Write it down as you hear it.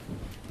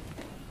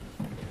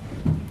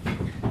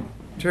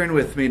Turn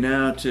with me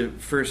now to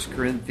 1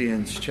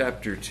 Corinthians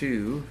chapter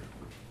 2.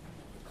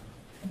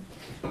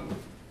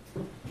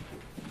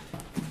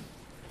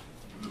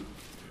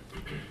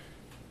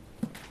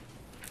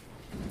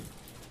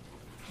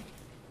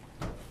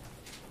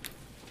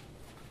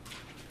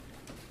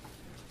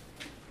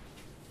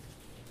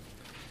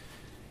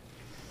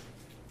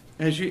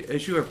 As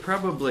you are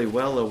probably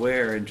well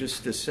aware, and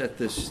just to set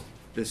this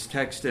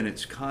text in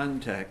its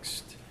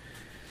context,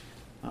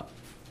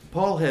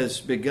 Paul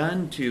has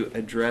begun to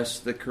address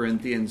the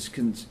Corinthians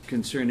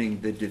concerning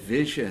the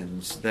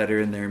divisions that are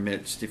in their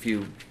midst. If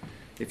you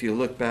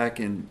look back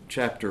in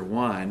chapter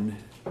 1,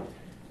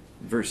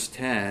 verse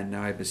 10,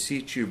 "Now I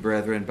beseech you,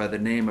 brethren, by the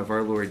name of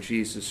our Lord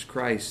Jesus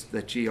Christ,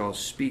 that ye all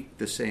speak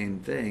the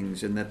same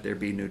things, and that there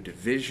be no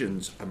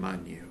divisions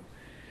among you,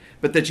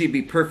 but that ye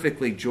be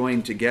perfectly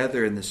joined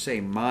together in the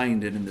same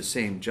mind and in the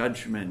same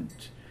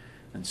judgment,"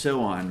 and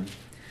so on.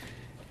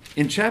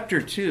 In chapter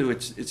 2,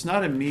 it's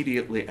not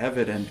immediately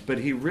evident, but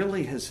he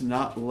really has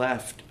not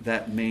left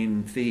that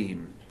main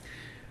theme.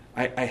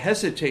 I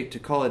hesitate to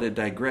call it a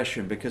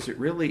digression because it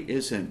really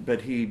isn't,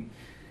 but he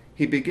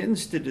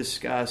begins to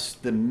discuss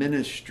the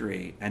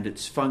ministry and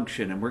its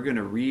function, and we're going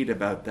to read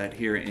about that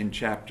here in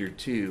chapter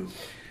 2.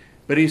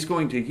 But he's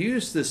going to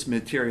use this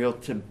material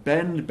to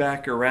bend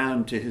back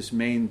around to his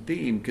main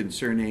theme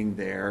concerning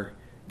their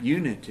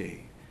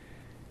unity.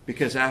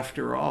 Because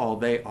after all,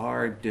 they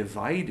are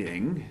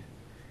dividing,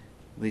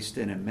 at least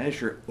in a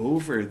measure,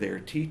 over their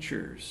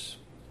teachers.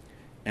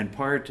 And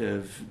part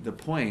of the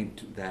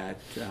point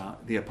that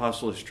the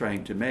apostle is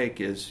trying to make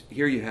is,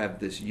 here you have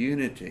this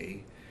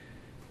unity,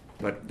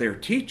 but their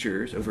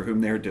teachers, over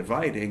whom they're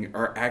dividing,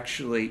 are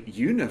actually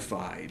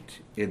unified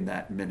in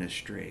that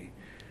ministry.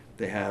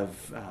 They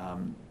have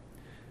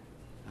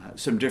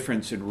some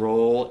difference in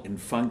role and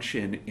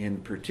function in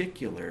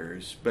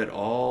particulars, but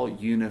all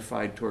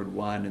unified toward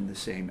one and the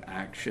same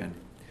action.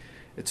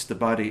 It's the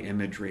body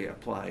imagery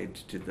applied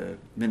to the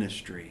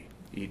ministry,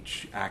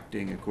 each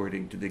acting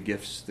according to the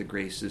gifts, the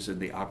graces, and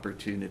the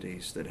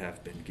opportunities that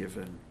have been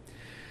given.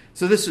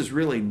 So this is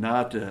really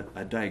not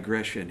a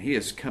digression. He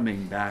is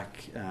coming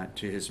back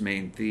to his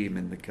main theme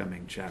in the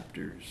coming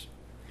chapters.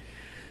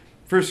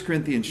 1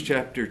 Corinthians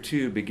chapter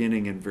 2,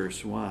 beginning in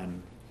verse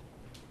 1.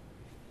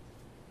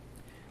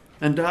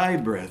 "And I,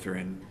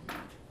 brethren,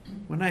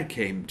 when I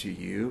came to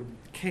you,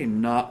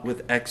 came not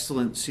with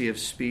excellency of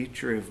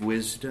speech or of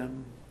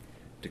wisdom,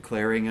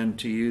 declaring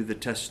unto you the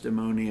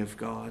testimony of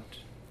God.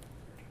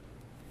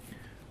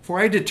 For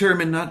I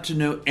determined not to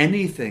know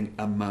anything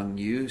among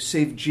you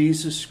save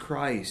Jesus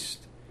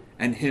Christ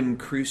and him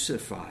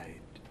crucified.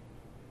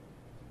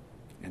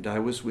 And I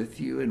was with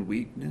you in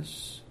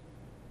weakness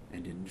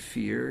and in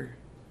fear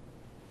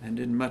and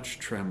in much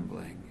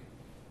trembling.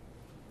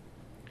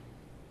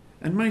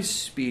 And my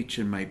speech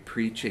and my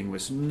preaching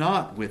was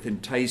not with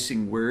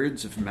enticing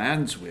words of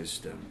man's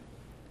wisdom,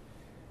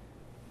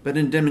 but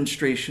in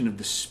demonstration of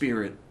the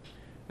Spirit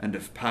and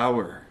of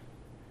power,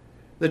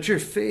 that your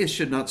faith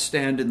should not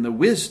stand in the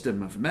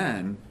wisdom of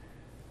man,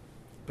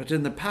 but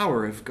in the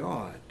power of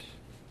God.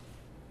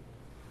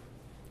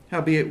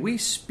 Howbeit we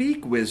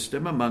speak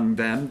wisdom among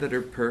them that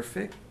are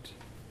perfect,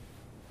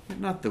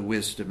 but not the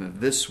wisdom of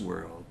this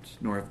world,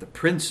 nor of the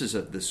princes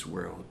of this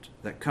world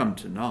that come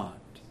to naught.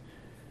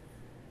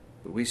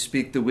 But we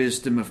speak the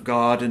wisdom of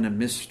God in a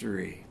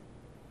mystery,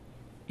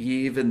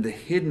 even the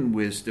hidden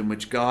wisdom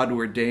which God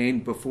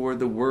ordained before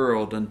the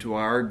world unto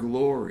our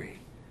glory,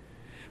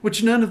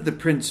 which none of the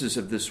princes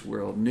of this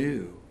world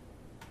knew.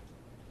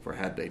 For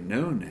had they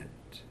known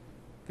it,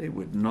 they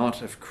would not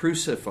have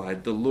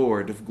crucified the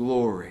Lord of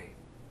glory.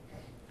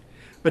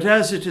 But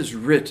as it is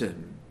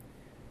written,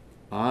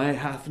 eye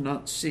hath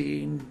not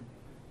seen,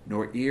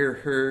 nor ear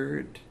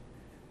heard,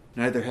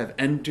 neither have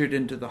entered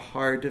into the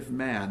heart of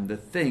man the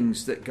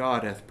things that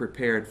God hath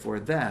prepared for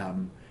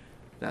them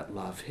that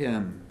love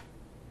him.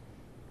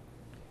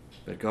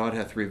 But God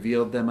hath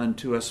revealed them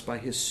unto us by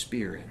his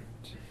Spirit.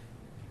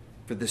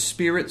 For the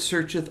Spirit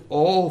searcheth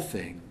all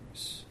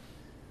things,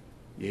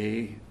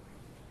 yea,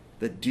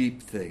 the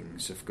deep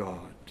things of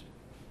God.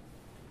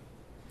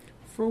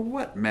 For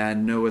what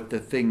man knoweth the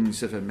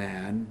things of a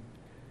man,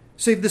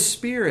 save the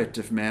spirit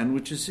of man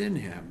which is in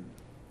him?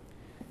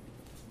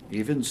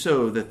 Even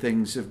so the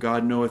things of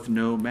God knoweth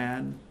no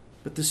man,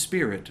 but the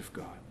Spirit of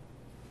God.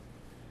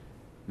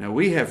 Now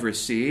we have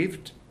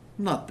received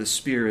not the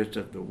spirit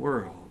of the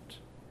world,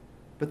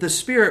 but the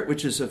Spirit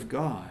which is of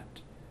God,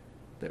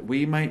 that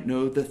we might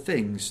know the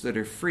things that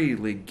are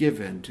freely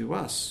given to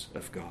us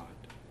of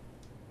God.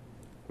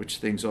 Which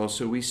things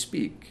also we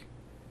speak,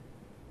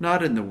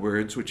 not in the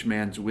words which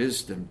man's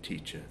wisdom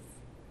teacheth,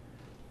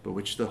 but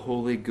which the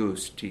Holy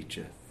Ghost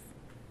teacheth,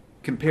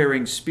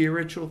 comparing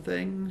spiritual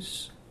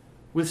things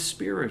with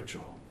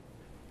spiritual.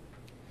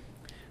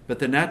 But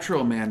the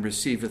natural man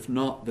receiveth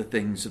not the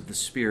things of the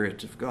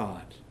Spirit of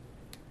God,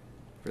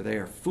 for they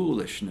are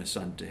foolishness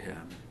unto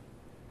him,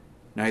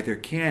 neither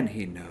can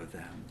he know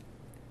them,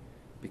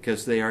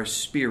 because they are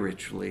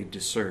spiritually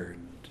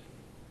discerned.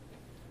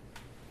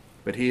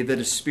 But he that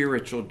is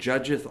spiritual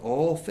judgeth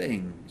all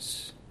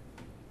things,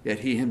 yet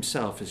he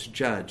himself is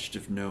judged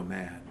of no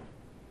man.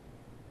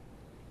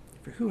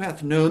 For who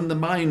hath known the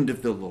mind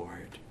of the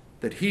Lord,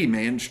 that he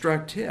may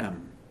instruct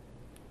him?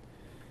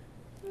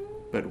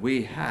 But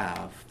we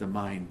have the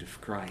mind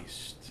of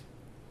Christ.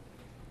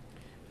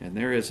 And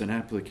there is an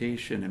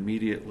application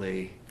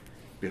immediately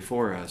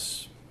before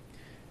us.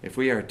 If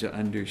we are to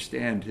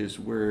understand his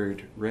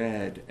word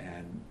read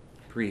and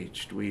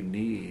preached, we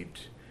need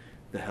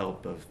the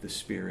help of the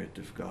Spirit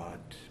of God.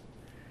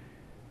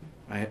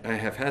 I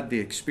have had the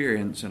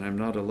experience, and I'm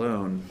not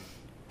alone.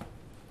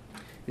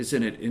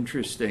 Isn't it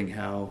interesting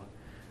how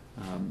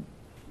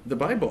the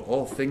Bible,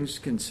 all things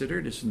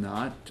considered, is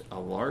not a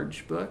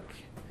large book?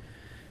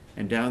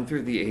 And down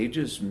through the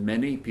ages,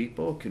 many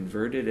people,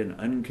 converted and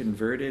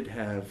unconverted,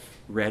 have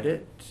read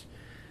it,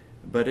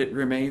 but it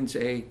remains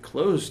a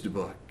closed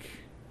book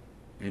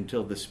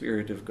until the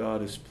Spirit of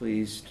God is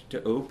pleased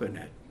to open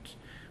it.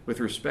 With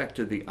respect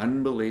to the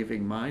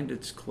unbelieving mind,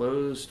 it's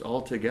closed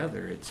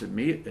altogether. It's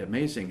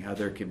amazing how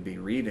there can be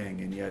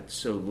reading and yet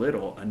so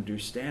little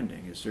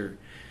understanding. Is there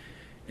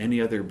any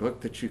other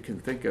book that you can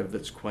think of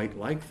that's quite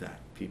like that?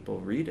 People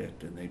read it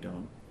and they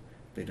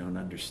don't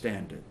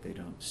understand it. They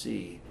don't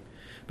see.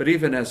 But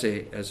even as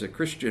a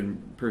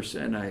Christian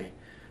person, I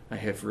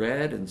have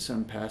read, and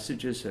some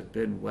passages have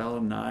been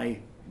well nigh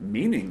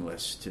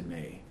meaningless to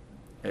me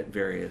at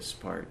various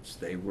parts.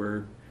 They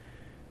were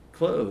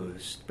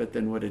closed, but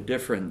then what a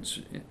difference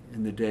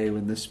in the day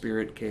when the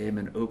Spirit came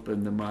and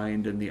opened the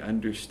mind and the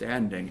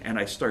understanding. And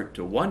I start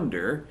to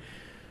wonder,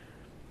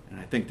 and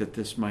I think that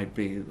this might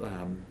be,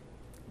 at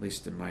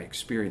least in my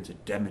experience, a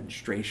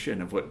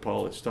demonstration of what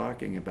Paul is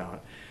talking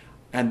about.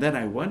 And then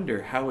I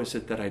wonder, how is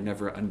it that I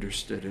never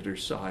understood it or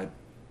saw it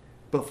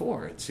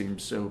before? It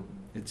seems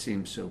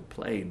so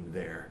plain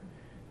there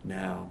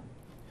now.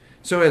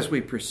 So as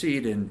we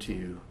proceed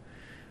into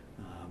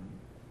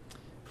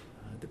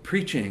the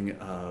preaching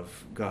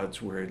of God's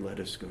word, let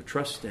us go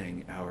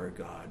trusting our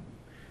God,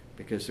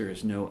 because there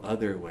is no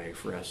other way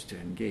for us to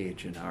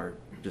engage in our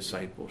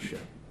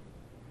discipleship.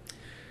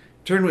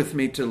 Turn with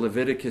me to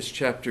Leviticus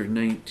chapter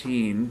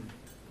 19.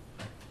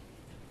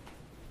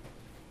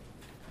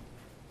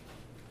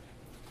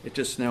 It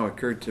just now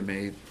occurred to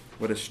me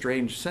what a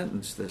strange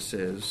sentence this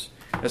is.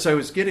 As I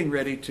was getting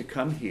ready to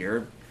come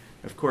here,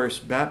 of course,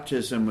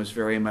 baptism was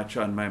very much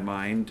on my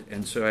mind,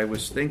 and so I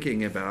was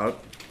thinking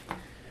about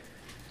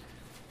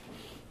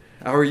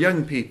our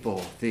young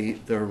people, the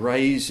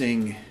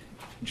rising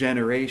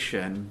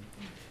generation.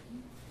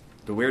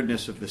 The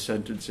weirdness of the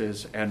sentence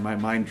is, and my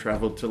mind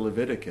traveled to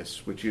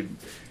Leviticus, which you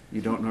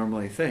don't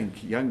normally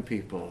think. Young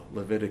people,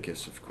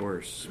 Leviticus, of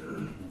course.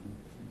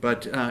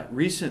 But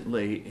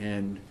recently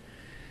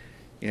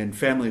in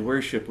family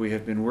worship, we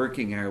have been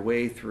working our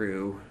way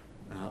through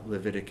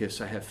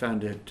Leviticus. I have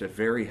found it a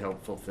very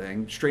helpful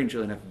thing.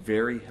 Strangely enough,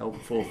 very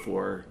helpful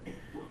for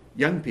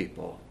young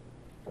people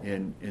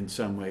in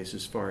some ways,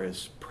 as far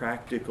as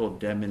practical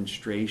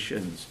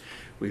demonstrations.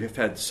 We have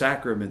had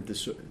sacrament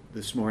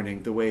this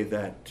morning, the way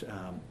that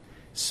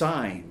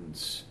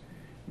signs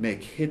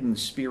make hidden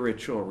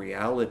spiritual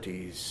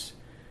realities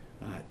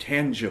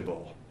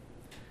tangible.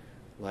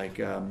 Like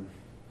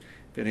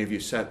if any of you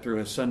sat through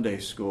a Sunday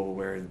school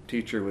where the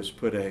teacher was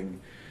putting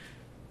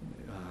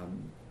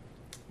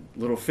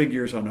little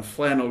figures on a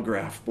flannel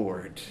graph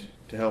board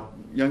to help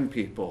young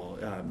people.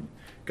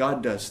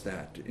 God does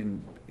that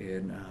in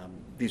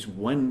these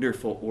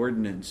wonderful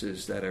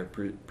ordinances that are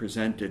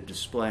presented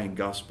displaying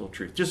gospel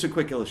truth. Just a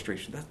quick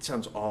illustration. That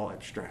sounds all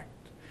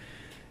abstract.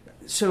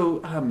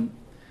 So,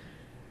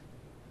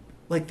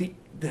 like the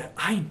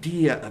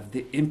idea of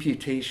the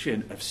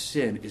imputation of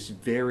sin is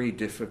very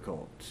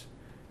difficult.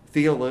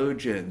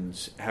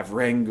 Theologians have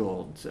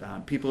wrangled.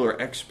 People who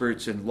are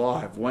experts in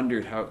law have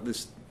wondered how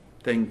this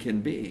thing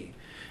can be,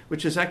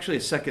 which is actually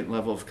a second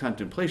level of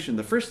contemplation.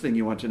 The first thing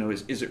you want to know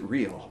is it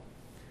real?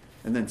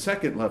 And then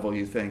second level,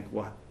 you think,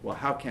 well,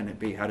 how can it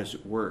be? How does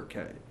it work?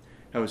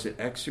 How is it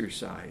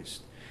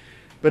exercised?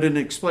 But in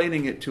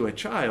explaining it to a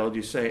child,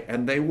 you say,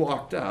 and they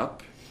walked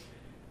up,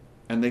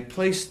 and they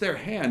placed their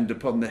hand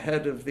upon the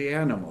head of the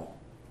animal,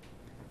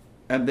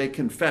 and they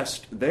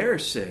confessed their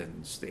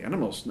sins. The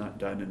animal's not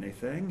done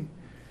anything.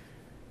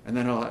 And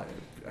then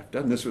I've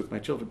done this with my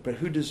children, but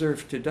who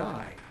deserved to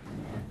die?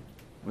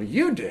 Well,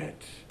 you did.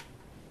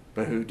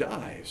 But who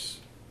dies?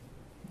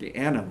 The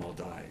animal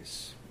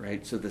dies,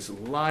 right? So this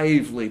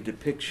lively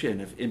depiction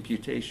of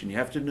imputation, you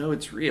have to know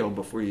it's real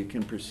before you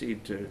can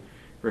proceed to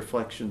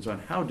reflections on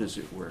how does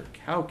it work,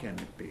 how can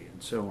it be,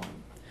 and so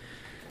on.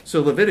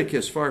 So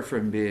Leviticus, far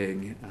from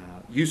being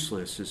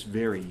useless, is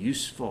very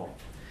useful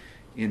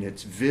in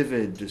its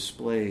vivid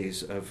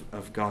displays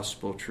of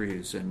gospel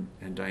truths and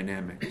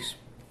dynamics.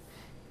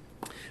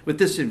 With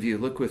this in view,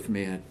 look with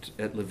me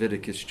at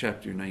Leviticus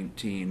chapter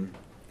 19.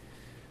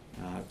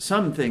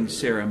 Some things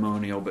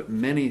ceremonial, but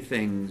many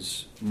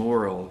things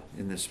moral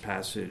in this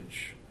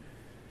passage.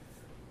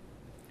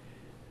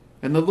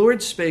 And the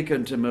Lord spake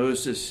unto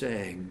Moses,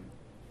 saying,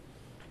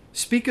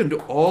 Speak unto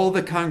all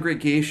the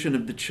congregation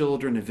of the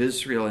children of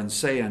Israel, and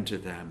say unto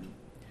them,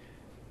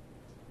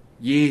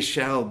 Ye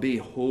shall be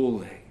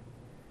holy,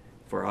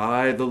 For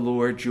I, the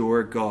Lord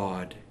your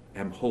God,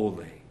 am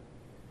holy.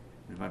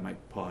 And if I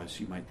might pause,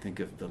 you might think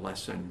of the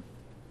lesson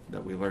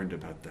that we learned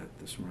about that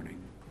this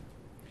morning.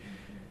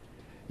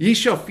 Ye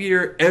shall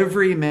fear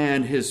every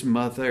man his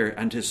mother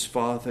and his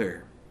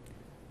father,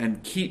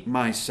 and keep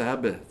my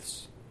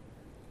Sabbaths.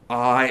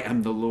 I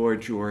am the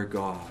Lord your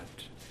God.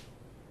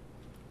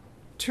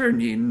 Turn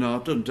ye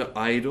not unto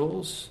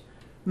idols,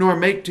 nor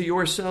make to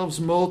yourselves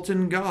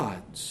molten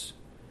gods.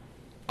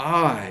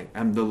 I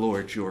am the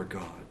Lord your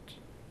God.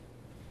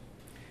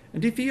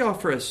 And if ye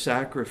offer a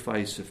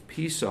sacrifice of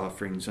peace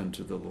offerings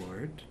unto the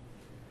Lord,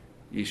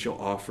 ye shall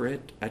offer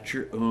it at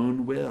your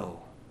own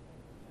will.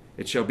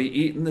 It shall be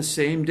eaten the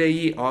same day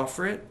ye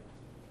offer it,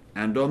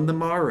 and on the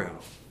morrow.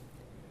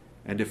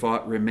 And if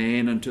aught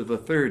remain unto the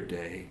third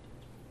day,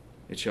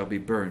 it shall be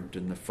burnt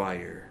in the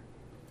fire.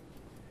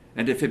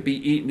 And if it be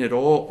eaten at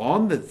all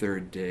on the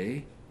third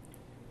day,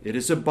 it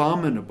is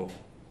abominable.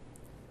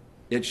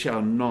 It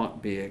shall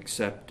not be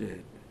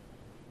accepted.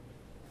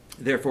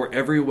 Therefore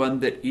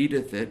everyone that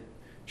eateth it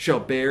shall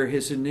bear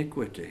his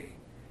iniquity,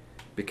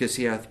 because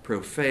he hath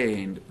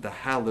profaned the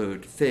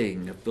hallowed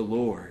thing of the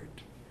Lord.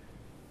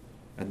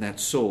 And that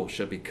soul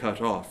shall be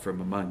cut off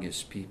from among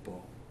his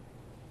people.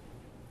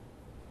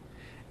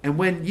 And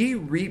when ye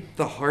reap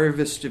the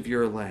harvest of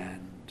your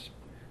land,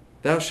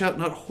 thou shalt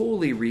not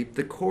wholly reap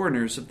the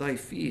corners of thy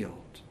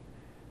field,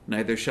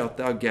 neither shalt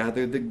thou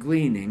gather the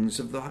gleanings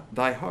of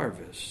thy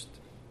harvest.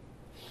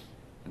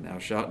 And thou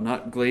shalt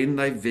not glean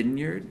thy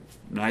vineyard,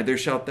 neither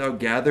shalt thou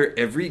gather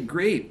every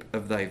grape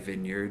of thy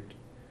vineyard.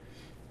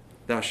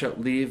 Thou shalt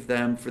leave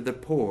them for the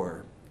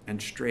poor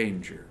and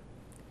stranger.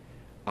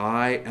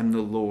 I am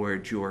the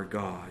Lord your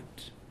God.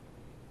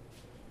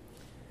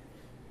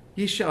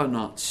 Ye shall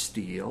not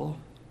steal,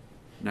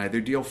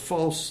 neither deal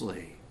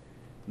falsely,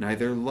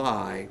 neither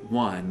lie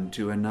one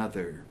to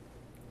another.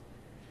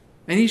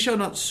 And ye shall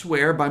not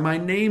swear by my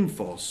name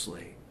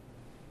falsely,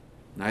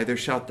 neither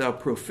shalt thou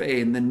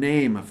profane the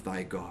name of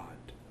thy God.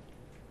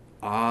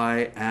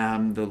 I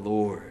am the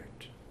Lord.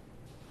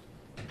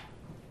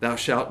 Thou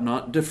shalt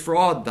not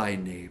defraud thy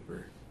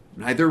neighbor,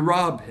 neither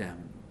rob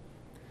him.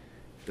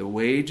 The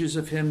wages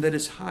of him that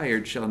is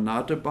hired shall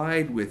not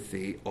abide with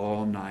thee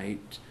all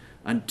night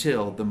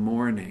until the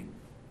morning.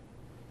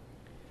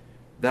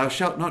 Thou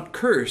shalt not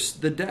curse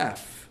the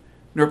deaf,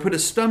 nor put a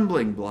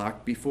stumbling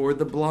block before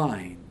the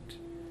blind,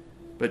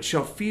 but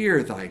shall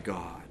fear thy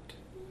God.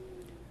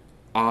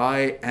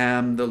 I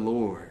am the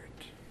Lord.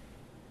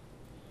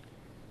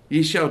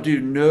 Ye shall do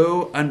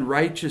no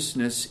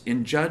unrighteousness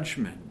in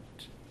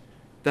judgment.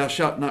 Thou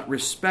shalt not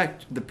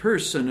respect the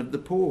person of the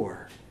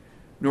poor,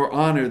 nor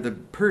honor the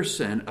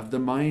person of the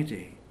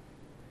mighty.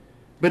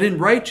 But in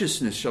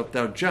righteousness shalt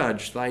thou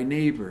judge thy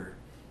neighbor.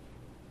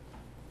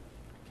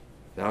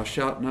 Thou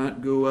shalt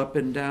not go up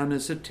and down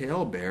as a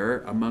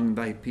talebearer among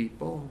thy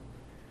people,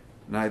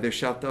 neither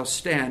shalt thou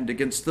stand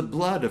against the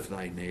blood of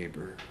thy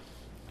neighbor.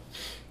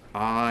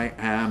 I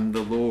am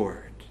the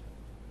Lord.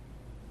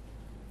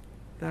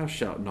 Thou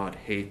shalt not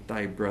hate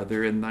thy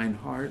brother in thine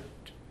heart.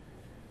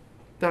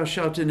 Thou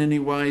shalt in any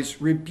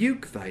wise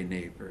rebuke thy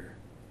neighbor,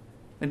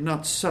 and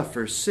not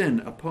suffer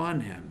sin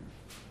upon him.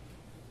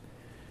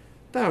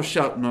 Thou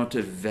shalt not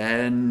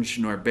avenge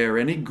nor bear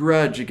any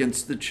grudge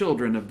against the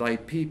children of thy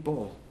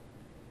people,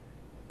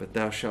 but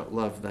thou shalt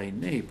love thy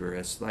neighbor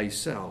as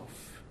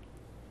thyself.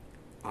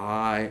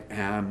 I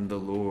am the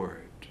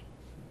Lord.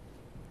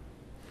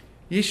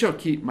 Ye shall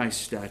keep my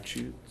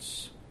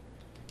statutes.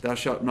 Thou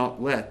shalt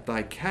not let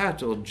thy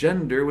cattle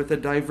gender with a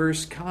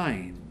diverse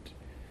kind.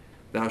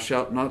 Thou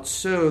shalt not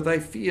sow thy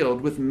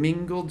field with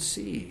mingled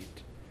seed,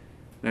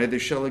 neither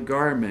shall a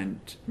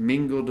garment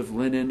mingled of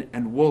linen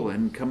and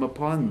woolen come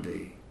upon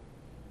thee.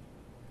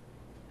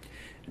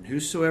 And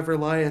whosoever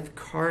lieth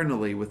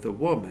carnally with a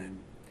woman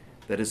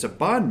that is a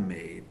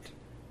bondmaid,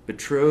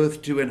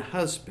 betrothed to an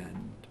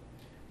husband,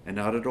 and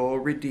not at all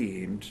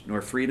redeemed,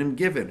 nor freedom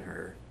given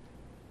her,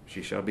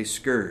 she shall be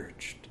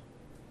scourged.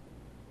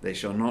 They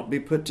shall not be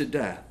put to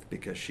death,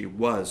 because she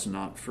was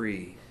not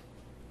free.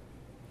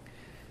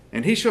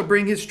 And he shall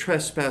bring his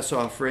trespass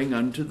offering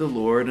unto the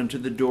Lord unto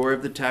the door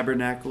of the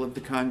tabernacle of the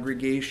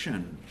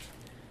congregation,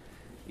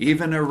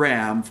 even a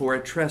ram for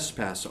a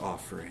trespass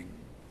offering.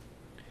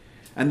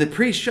 And the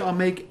priest shall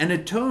make an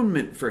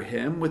atonement for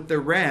him with the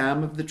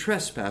ram of the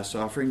trespass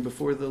offering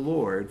before the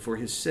Lord for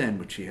his sin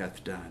which he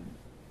hath done.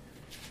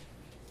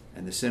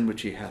 And the sin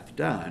which he hath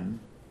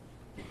done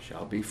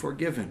shall be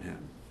forgiven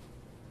him.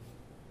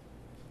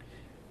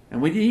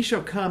 And when ye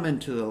shall come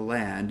into the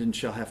land, and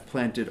shall have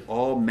planted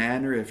all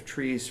manner of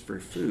trees for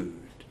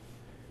food,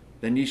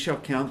 then ye shall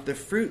count the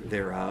fruit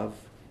thereof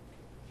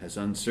as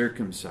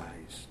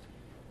uncircumcised.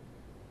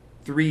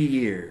 3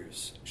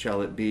 years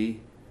shall it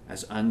be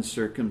as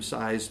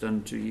uncircumcised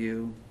unto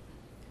you.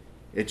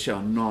 It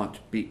shall not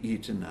be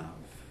eaten of.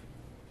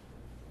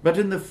 But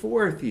in the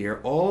 4th year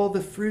all the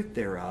fruit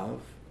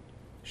thereof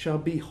shall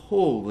be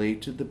holy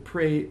to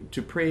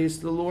praise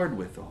the Lord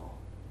withal.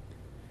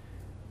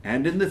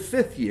 And in the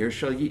 5th year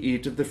shall ye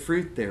eat of the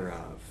fruit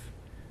thereof,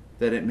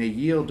 that it may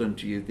yield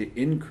unto you the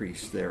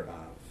increase thereof.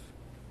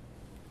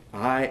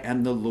 I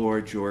am the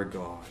Lord your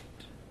God.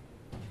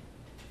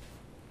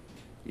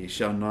 Ye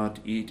shall not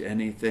eat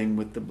anything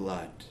with the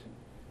blood,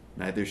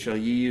 neither shall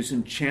ye use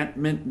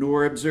enchantment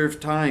nor observe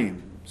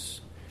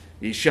times.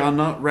 Ye shall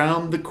not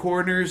round the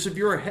corners of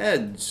your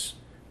heads,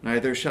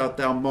 neither shalt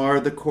thou mar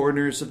the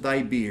corners of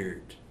thy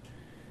beard.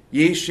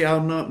 Ye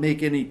shall not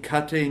make any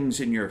cuttings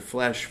in your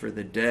flesh for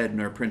the dead,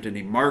 nor print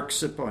any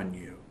marks upon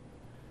you.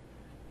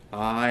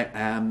 I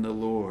am the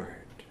Lord.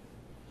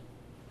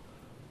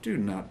 Do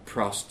not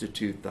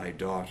prostitute thy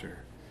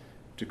daughter,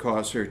 to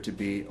cause her to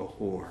be a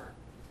whore,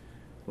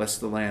 lest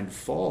the land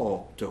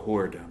fall to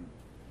whoredom,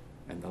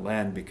 and the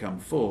land become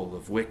full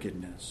of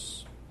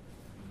wickedness.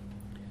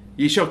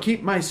 Ye shall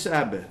keep my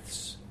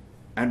Sabbaths,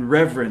 and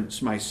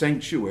reverence my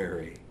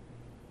sanctuary.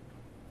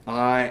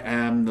 I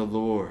am the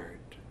Lord.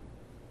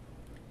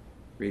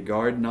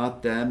 Regard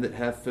not them that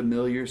have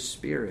familiar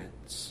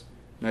spirits,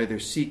 neither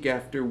seek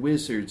after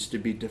wizards to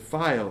be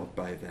defiled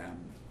by them.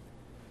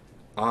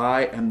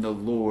 I am the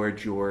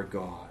Lord your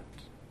God.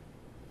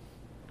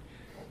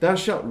 Thou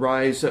shalt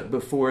rise up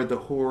before the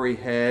hoary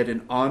head,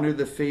 and honor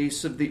the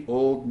face of the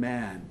old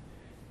man,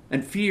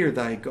 and fear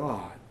thy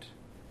God.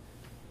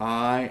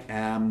 I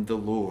am the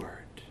Lord.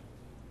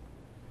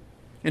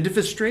 And if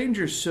a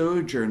stranger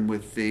sojourn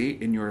with thee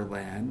in your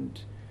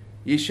land,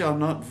 ye shall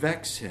not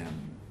vex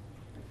him.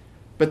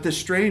 But the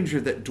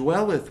stranger that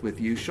dwelleth with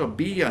you shall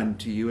be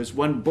unto you as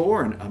one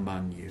born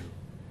among you,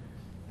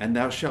 and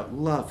thou shalt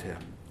love him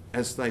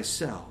as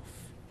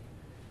thyself.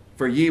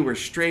 For ye were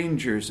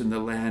strangers in the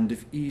land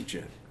of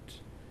Egypt.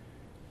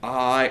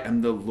 I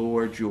am the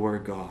Lord your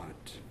God.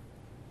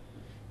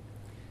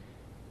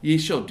 Ye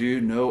shall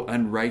do no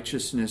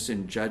unrighteousness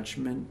in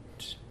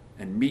judgment,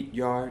 and meat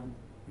yard,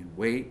 in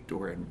weight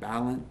or in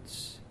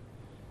balance.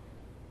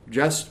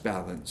 Just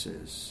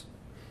balances,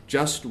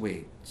 just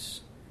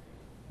weights,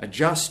 a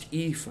just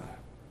ephah,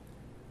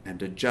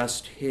 and a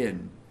just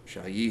hin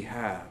shall ye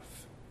have.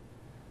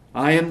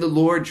 I am the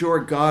Lord your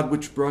God,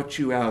 which brought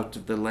you out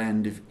of the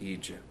land of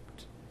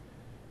Egypt.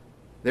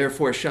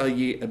 Therefore shall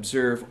ye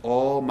observe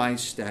all my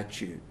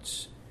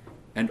statutes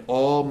and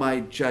all my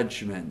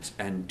judgments,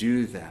 and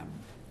do them.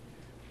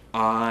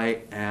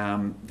 I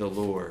am the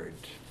Lord.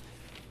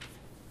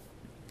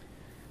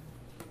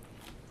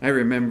 I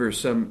remember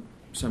some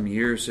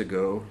years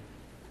ago,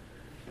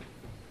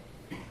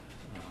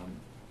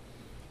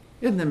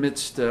 in the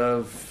midst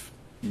of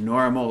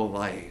normal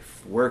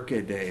life,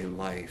 workaday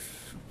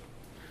life,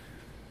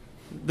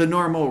 the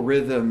normal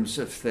rhythms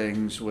of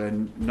things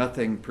when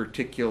nothing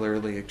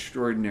particularly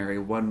extraordinary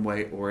one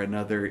way or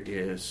another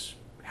is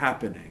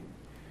happening.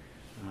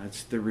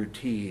 It's the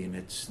routine,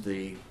 it's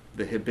the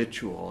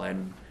habitual,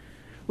 and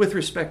with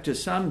respect to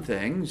some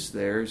things,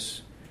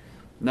 there's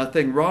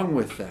nothing wrong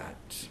with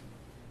that.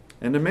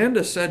 And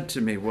Amanda said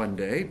to me one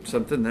day,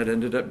 something that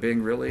ended up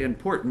being really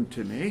important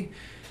to me.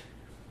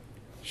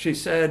 She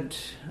said,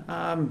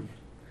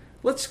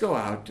 let's go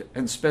out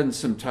and spend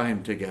some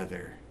time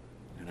together.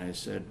 And I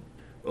said,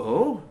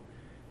 oh?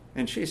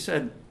 And she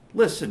said,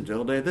 listen,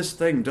 Dilday, this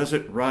thing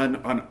doesn't run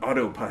on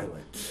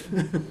autopilot.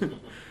 And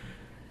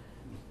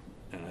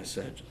I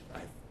said,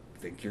 I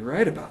think you're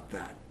right about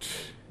that.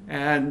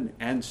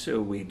 And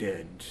so we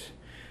did.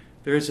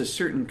 There is a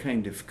certain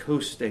kind of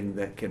coasting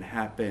that can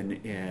happen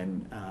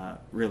in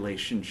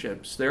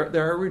relationships. There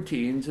are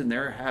routines and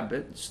there are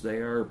habits. They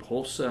are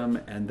wholesome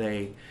and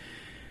they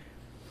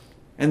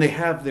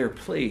have their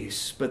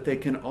place, but they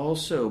can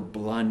also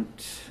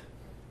blunt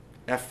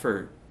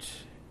effort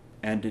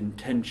and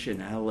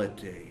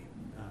intentionality.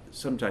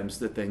 Sometimes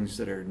the things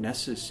that are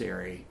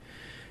necessary,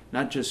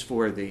 not just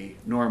for the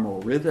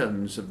normal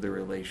rhythms of the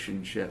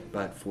relationship,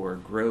 but for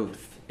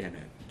growth in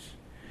it.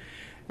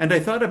 And I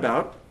thought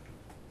about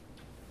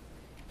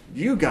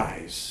you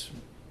guys,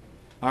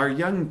 our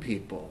young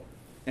people,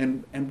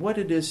 and what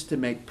it is to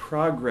make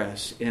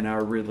progress in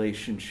our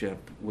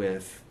relationship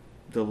with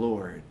the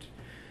Lord,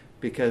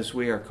 because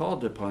we are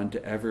called upon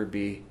to ever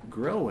be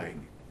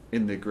growing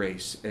in the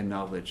grace and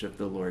knowledge of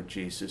the Lord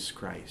Jesus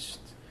Christ.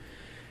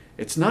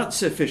 It's not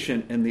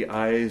sufficient in the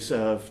eyes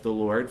of the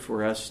Lord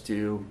for us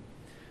to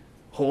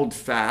hold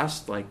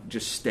fast, like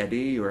just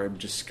steady or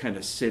just kind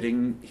of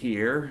sitting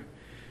here.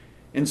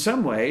 In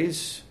some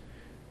ways,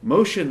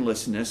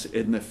 motionlessness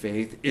in the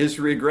faith is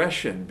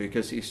regression,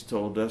 because he's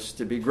told us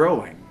to be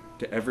growing,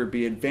 to ever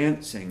be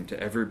advancing, to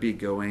ever be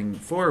going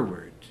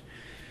forward.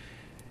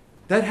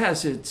 That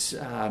has its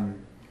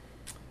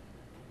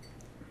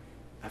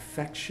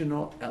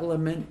affectional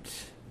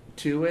element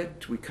to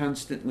it. We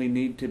constantly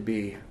need to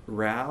be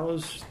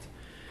roused.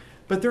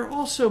 But there are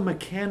also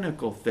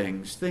mechanical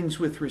things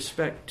with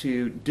respect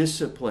to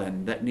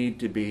discipline that need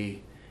to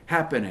be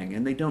happening,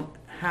 and they don't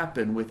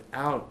happen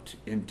without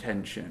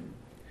intention.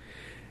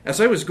 As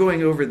I was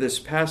going over this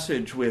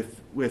passage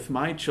with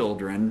my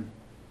children,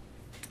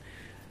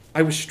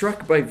 I was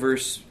struck by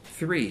verse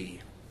 3.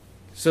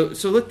 So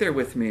look there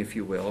with me, if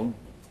you will.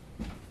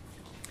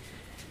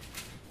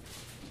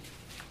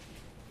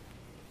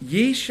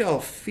 Ye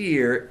shall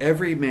fear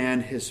every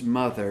man his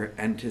mother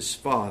and his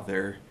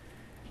father,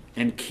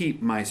 and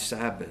keep my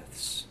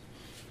Sabbaths.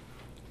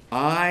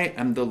 I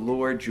am the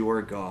Lord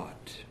your God.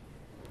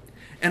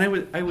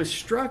 And I was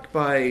struck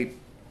by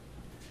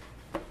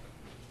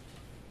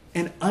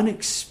an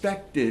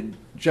unexpected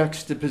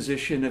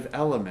juxtaposition of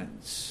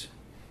elements.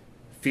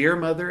 Fear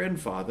mother and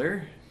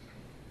father,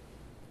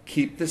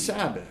 keep the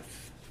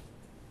Sabbath.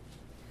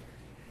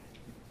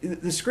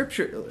 The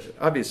scripture,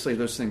 obviously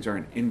those things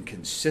aren't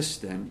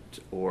inconsistent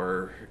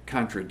or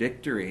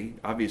contradictory.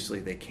 Obviously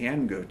they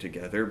can go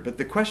together. But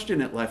the question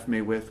it left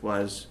me with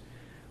was,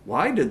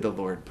 why did the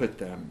Lord put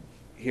them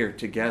here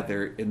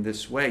together in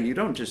this way? You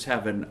don't just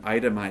have an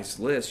itemized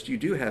list. You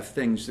do have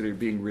things that are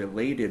being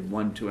related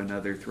one to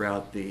another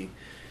throughout the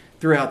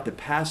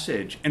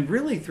passage and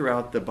really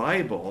throughout the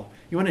Bible.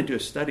 You want to do a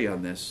study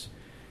on this,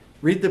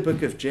 read the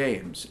book of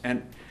James.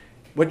 And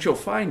what you'll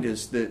find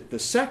is that the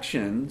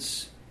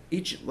sections,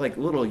 each like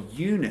little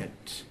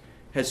unit,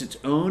 has its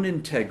own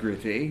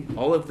integrity.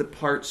 All of the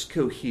parts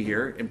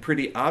cohere, and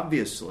pretty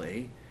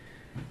obviously.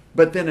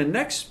 But then a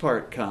next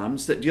part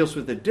comes that deals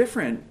with a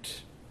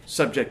different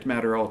subject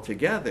matter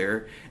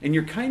altogether, and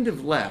you're kind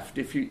of left,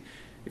 if you're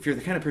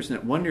the kind of person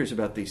that wonders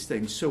about these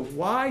things, so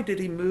why did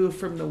he move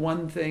from the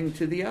one thing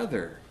to the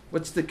other?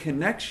 What's the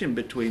connection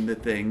between the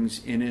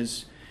things in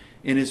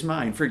his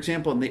mind? For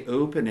example, in the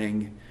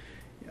opening,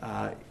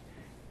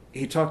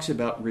 he talks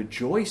about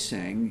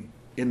rejoicing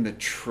in the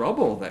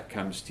trouble that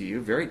comes to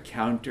you, very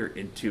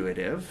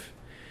counterintuitive.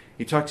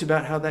 He talks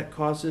about how that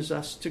causes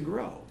us to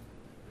grow.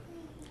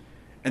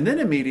 And then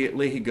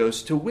immediately he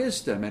goes to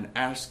wisdom and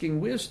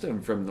asking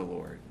wisdom from the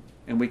Lord.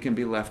 And we can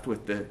be left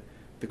with the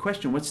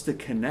question, what's the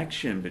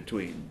connection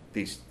between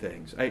these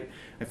things? I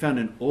found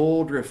an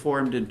old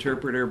Reformed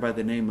interpreter by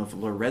the name of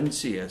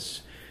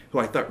Laurentius, who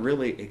I thought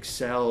really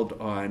excelled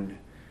on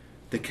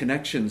the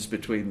connections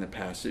between the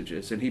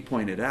passages. And he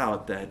pointed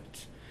out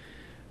that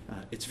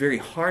it's very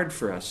hard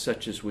for us,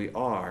 such as we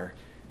are,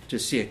 to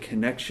see a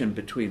connection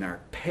between our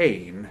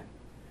pain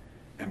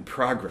and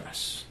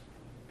progress.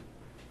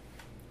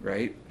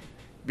 Right?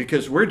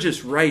 Because we're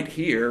just right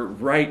here,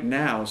 right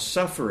now,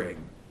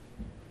 suffering.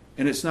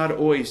 And it's not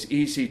always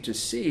easy to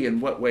see in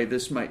what way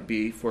this might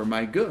be for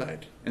my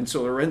good. And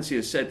so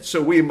Laurentius said,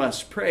 so we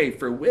must pray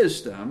for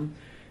wisdom,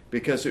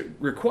 because it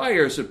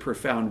requires a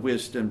profound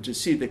wisdom to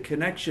see the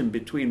connection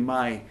between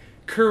my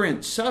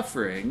current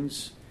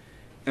sufferings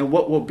and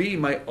what will be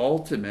my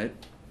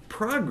ultimate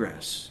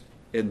progress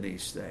in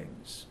these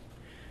things.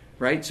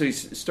 Right? So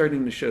he's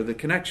starting to show the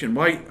connection.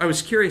 Why I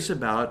was curious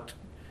about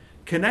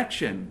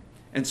connection.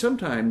 And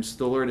sometimes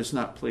the Lord is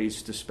not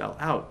pleased to spell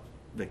out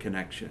the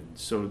connection,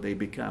 so they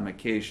become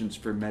occasions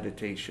for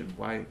meditation.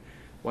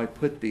 Why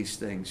put these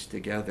things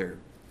together?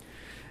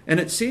 And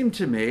it seemed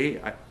to me,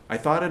 I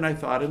thought, and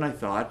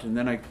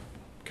then I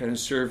kind of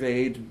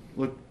surveyed,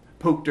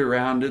 poked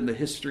around in the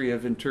history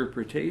of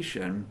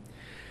interpretation,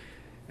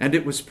 and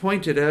it was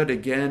pointed out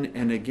again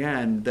and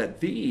again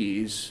that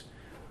these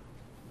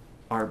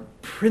are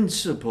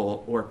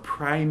principal or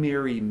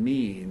primary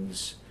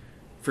means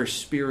for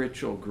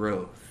spiritual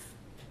growth.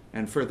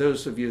 And for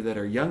those of you that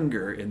are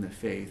younger in the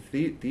faith,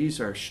 these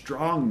are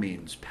strong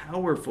means,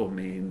 powerful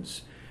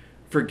means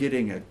for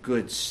getting a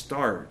good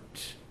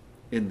start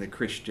in the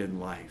Christian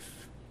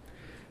life.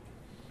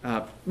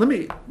 Let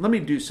me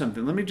do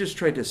something. Let me just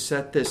try to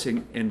set this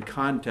in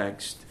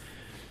context.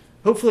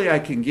 Hopefully I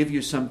can give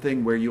you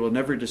something where you will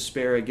never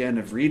despair again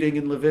of reading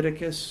in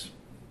Leviticus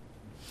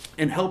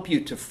and help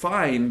you to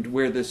find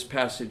where this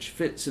passage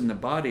fits in the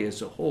body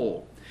as a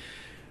whole.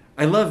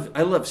 I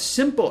love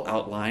simple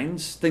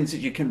outlines, things that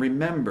you can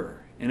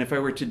remember. And if I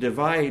were to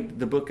divide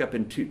the book up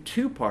into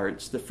two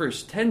parts, the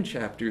first 10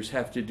 chapters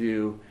have to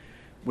do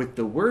with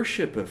the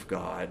worship of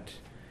God,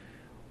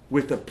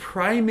 with a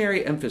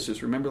primary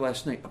emphasis, remember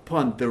last night,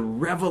 upon the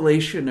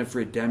revelation of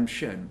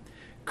redemption,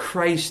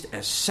 Christ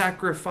as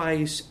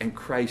sacrifice and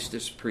Christ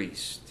as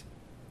priest.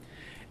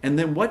 And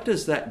then what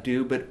does that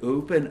do but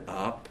open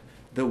up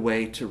the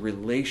way to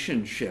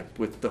relationship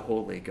with the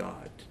holy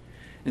God?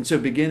 And so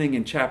beginning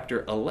in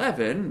chapter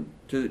 11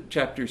 to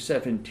chapter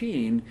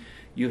 17,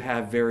 you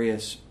have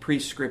various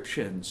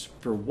prescriptions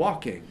for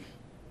walking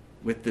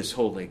with this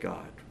holy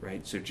God,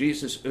 right? So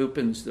Jesus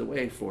opens the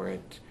way for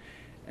it,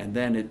 and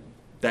then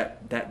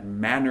that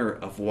manner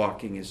of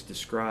walking is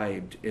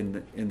described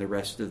in the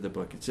rest of the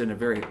book. It's in a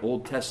very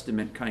Old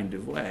Testament kind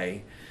of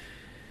way.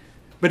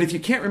 But if you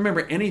can't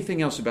remember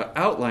anything else about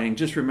outlining,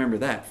 just remember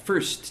that.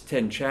 First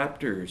 10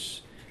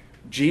 chapters,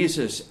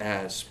 Jesus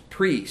as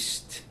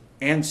priest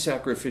and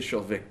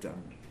sacrificial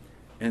victim.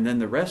 And then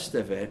the rest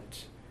of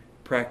it,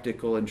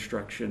 practical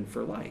instruction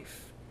for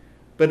life.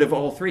 But of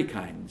all three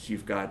kinds.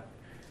 You've got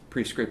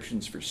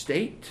prescriptions for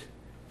state,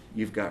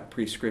 you've got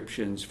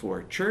prescriptions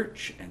for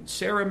church and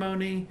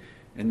ceremony,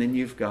 and then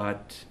you've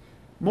got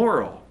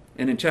moral.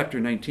 And in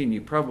chapter 19,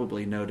 you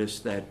probably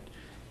noticed that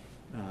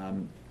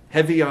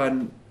heavy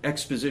on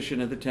exposition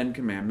of the Ten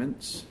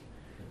Commandments,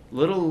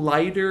 little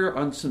lighter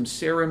on some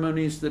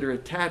ceremonies that are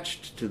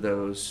attached to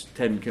those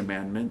Ten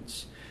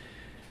Commandments.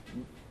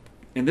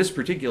 In this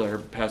particular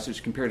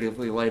passage,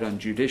 comparatively light on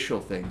judicial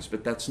things,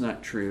 but that's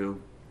not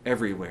true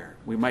everywhere.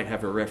 We might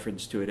have a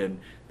reference to it in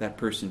that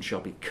person shall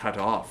be cut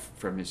off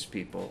from his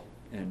people,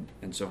 and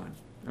so on.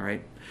 All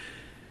right?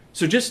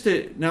 So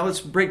now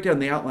let's break down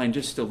the outline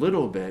just a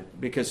little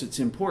bit, because it's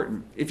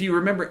important. If you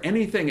remember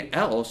anything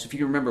else, if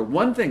you remember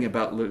one thing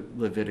about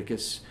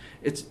Leviticus,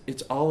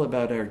 it's all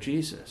about our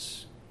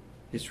Jesus,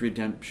 his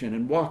redemption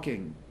and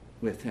walking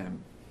with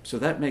him. So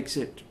that makes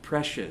it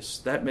precious.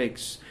 That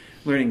makes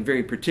learning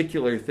very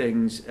particular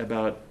things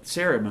about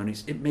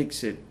ceremonies, it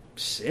makes it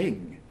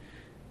sing.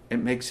 It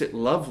makes it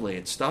lovely.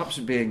 It stops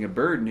being a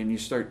burden, and you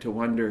start to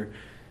wonder,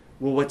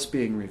 well, what's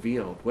being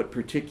revealed? What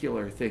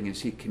particular thing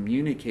is he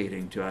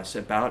communicating to us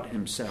about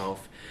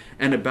himself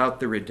and about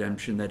the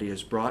redemption that he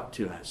has brought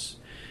to us?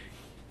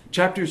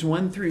 Chapters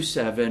 1 through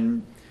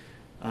 7,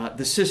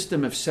 the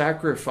system of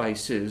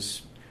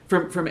sacrifices.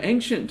 From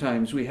ancient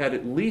times, we had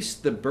at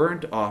least the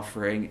burnt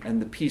offering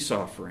and the peace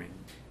offering,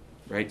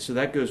 right? So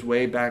that goes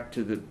way back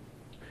to the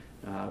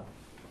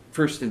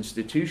first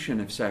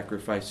institution of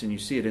sacrifice, and you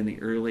see it in the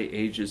early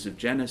ages of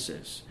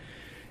Genesis.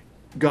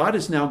 God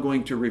is now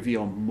going to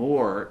reveal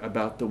more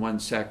about the one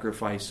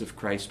sacrifice of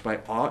Christ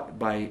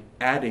by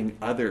adding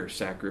other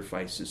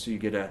sacrifices. So you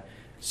get a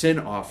sin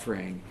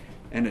offering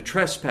and a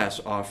trespass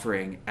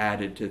offering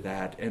added to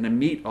that, and a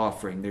meat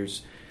offering.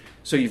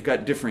 So you've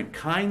got different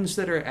kinds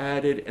that are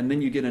added, and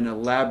then you get an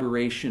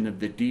elaboration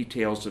of the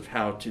details of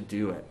how to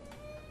do it.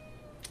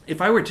 If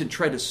I were to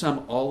try to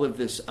sum all of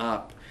this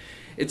up,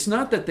 it's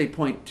not that they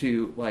point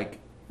to like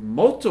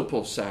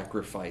multiple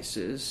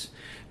sacrifices,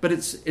 but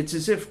it's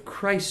as if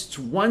Christ's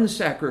one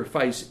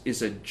sacrifice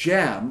is a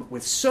gem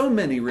with so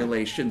many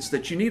relations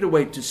that you need a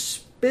way to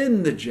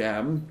spin the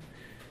gem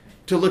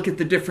to look at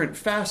the different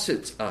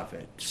facets of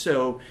it.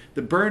 So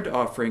the burnt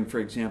offering, for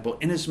example,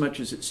 inasmuch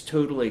as it's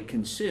totally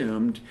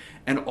consumed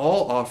and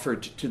all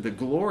offered to the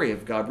glory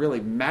of God,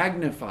 really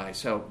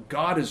magnifies how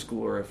God is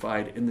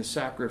glorified in the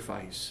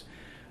sacrifice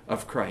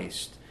of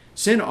Christ.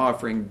 Sin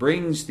offering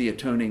brings the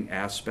atoning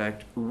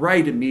aspect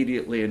right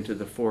immediately into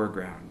the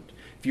foreground.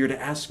 If you were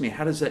to ask me,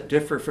 how does that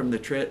differ from the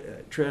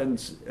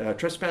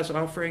trespass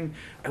offering?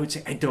 I would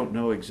say, I don't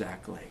know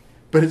exactly.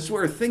 But it's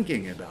worth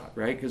thinking about,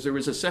 right? Because there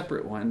was a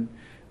separate one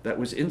that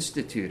was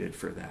instituted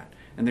for that.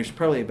 And there's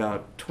probably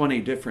about 20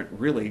 different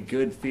really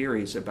good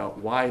theories about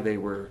why they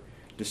were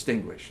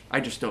distinguished. I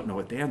just don't know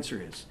what the answer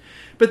is.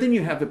 But then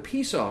you have a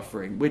peace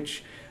offering,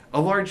 which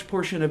a large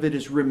portion of it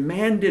is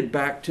remanded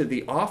back to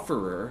the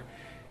offerer.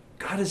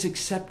 God is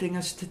accepting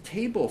us to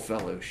table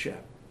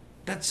fellowship.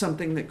 That's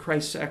something that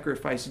Christ's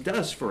sacrifice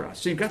does for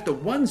us. So you've got the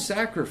one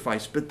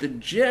sacrifice, but the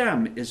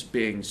gem is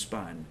being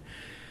spun.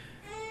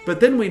 But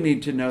then we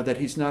need to know that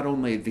he's not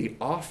only the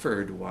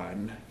offered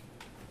one,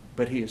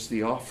 but he is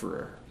the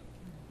offerer.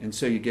 And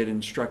so you get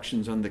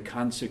instructions on the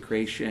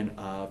consecration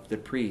of the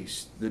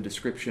priest, the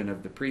description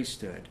of the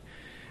priesthood.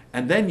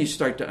 And then you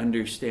start to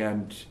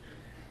understand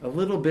a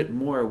little bit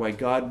more why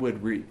God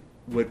would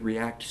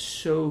react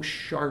so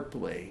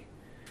sharply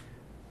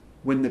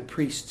when the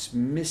priests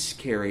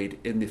miscarried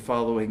in the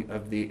following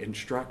of the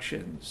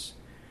instructions.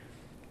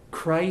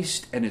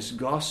 Christ and his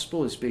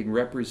gospel is being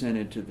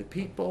represented to the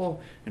people,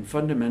 and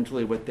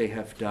fundamentally what they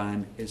have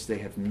done is they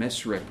have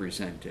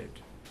misrepresented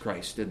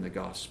Christ and the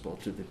gospel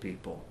to the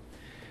people.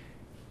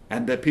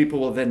 And the people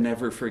will then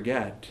never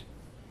forget,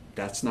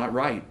 that's not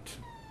right.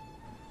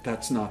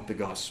 That's not the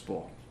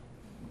gospel.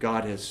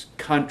 God has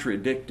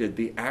contradicted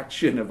the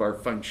action of our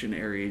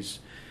functionaries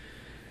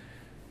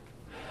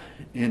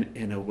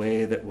in a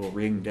way that will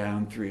ring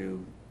down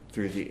through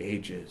the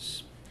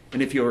ages.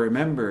 And if you'll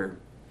remember,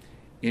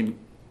 in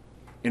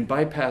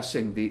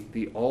bypassing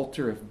the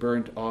altar of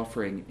burnt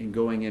offering and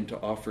going in to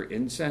offer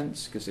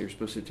incense, because they're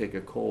supposed to take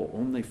a coal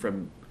only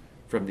from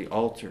the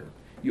altar,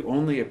 you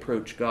only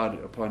approach God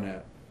upon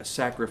a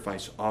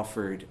sacrifice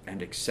offered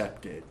and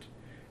accepted.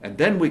 And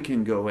then we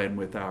can go in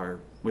with our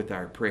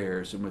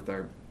prayers and with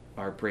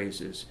our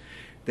praises.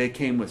 They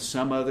came with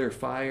some other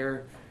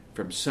fire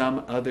from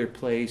some other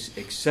place,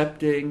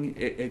 expecting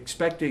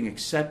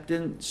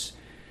acceptance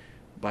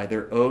by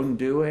their own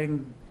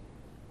doing,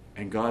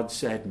 and God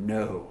said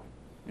no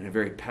in a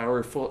very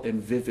powerful and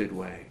vivid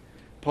way.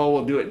 Paul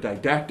will do it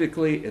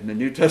didactically in the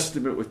New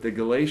Testament with the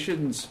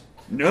Galatians.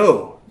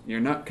 No, you're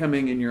not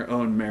coming in your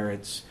own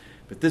merits,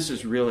 but this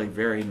is really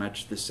very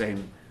much the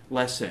same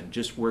lesson,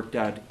 just worked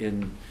out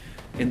in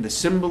the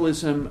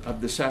symbolism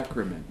of the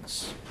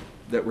sacraments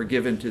that were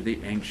given to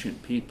the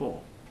ancient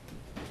people.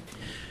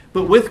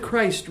 But with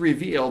Christ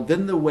revealed,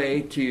 then the way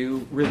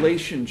to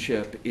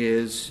relationship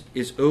is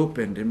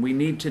opened, and we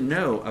need to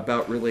know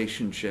about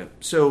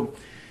relationship. So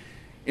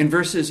in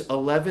verses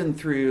 11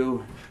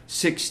 through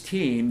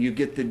 16, you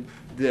get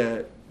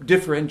the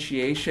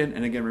differentiation,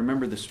 and again,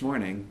 remember this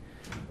morning,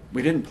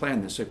 we didn't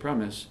plan this, I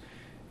promise.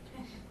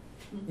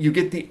 You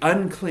get the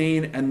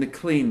unclean and the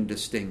clean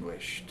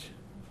distinguished,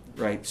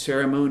 right?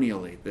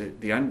 Ceremonially,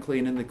 the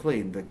unclean and the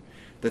clean,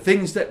 the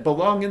things that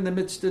belong in the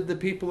midst of the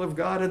people of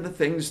God and the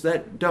things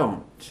that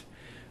don't.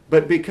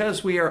 But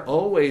because we are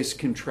always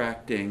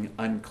contracting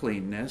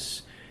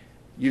uncleanness,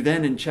 You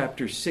then in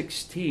chapter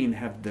 16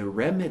 have the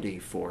remedy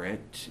for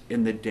it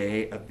in the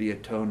Day of the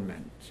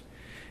Atonement.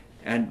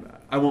 And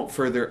I won't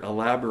further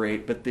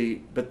elaborate, but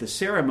the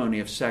ceremony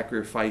of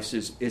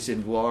sacrifices is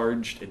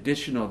enlarged,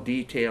 additional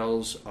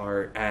details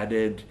are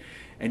added,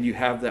 and you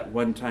have that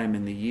one time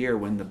in the year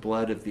when the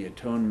blood of the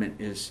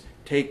atonement is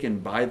taken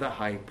by the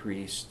high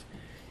priest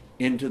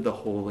into the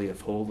Holy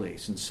of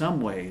Holies. In some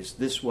ways,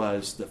 this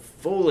was the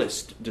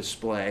fullest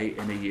display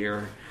in a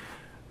year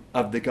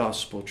of the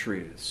gospel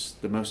truths,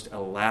 the most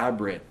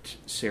elaborate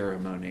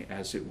ceremony,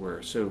 as it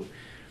were. So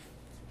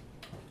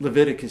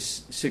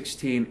Leviticus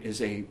 16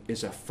 is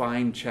a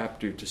fine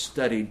chapter to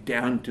study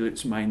down to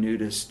its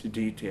minutest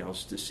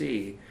details to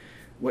see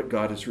what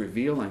God is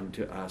revealing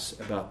to us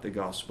about the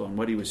gospel and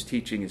what he was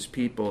teaching his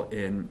people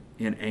in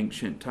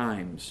ancient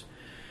times.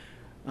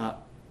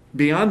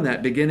 Beyond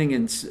that, beginning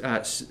in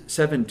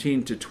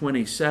 17 to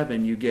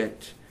 27, you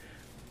get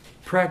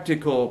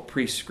practical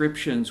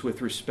prescriptions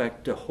with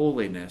respect to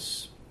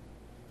holiness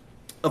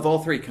of all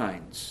three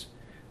kinds.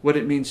 What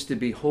it means to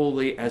be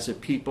holy as a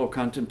people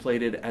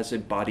contemplated as a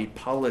body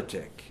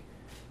politic,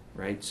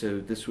 right? So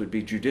this would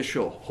be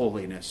judicial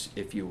holiness,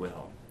 if you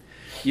will.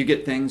 You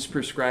get things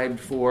prescribed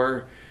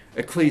for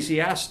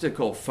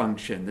ecclesiastical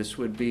function. This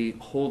would be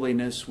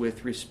holiness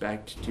with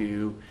respect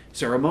to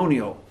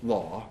ceremonial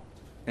law.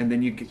 And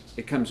then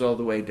it comes all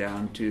the way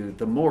down to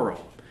the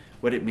moral,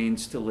 what it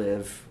means to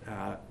live,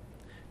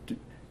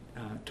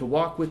 to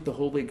walk with the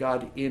holy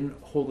God in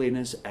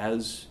holiness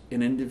as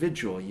an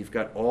individual. You've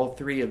got all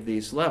three of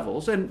these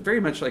levels, and very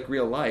much like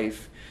real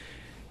life,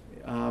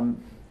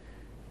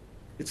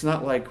 it's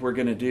not like we're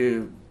going to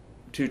do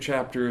 2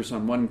 chapters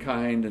on one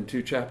kind and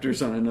 2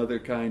 chapters on another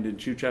kind and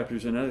 2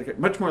 chapters on another kind.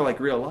 Much more like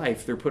real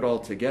life, they're put all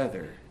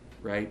together,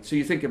 right? So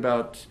you think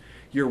about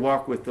your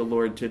walk with the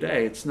Lord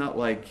today. It's not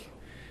like,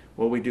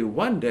 well, we do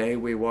one day,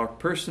 we walk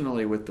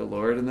personally with the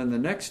Lord, and then the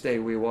next day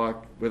we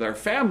walk with our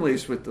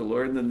families with the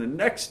Lord, and then the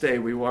next day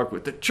we walk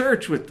with the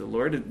church with the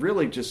Lord. It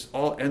really just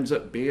all ends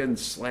up being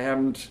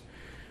slammed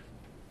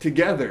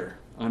together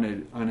on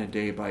a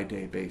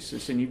day-by-day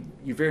basis, and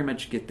you very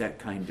much get that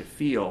kind of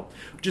feel.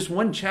 Just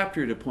one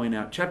chapter to point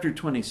out, chapter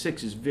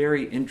 26 is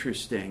very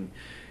interesting.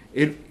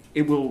 It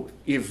will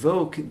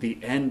evoke the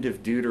end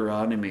of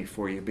Deuteronomy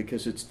for you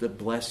because it's the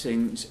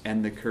blessings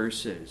and the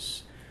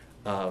curses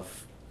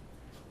of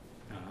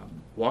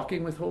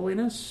walking with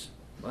holiness,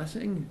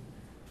 blessing,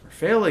 or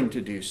failing to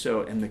do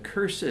so, and the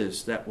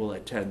curses that will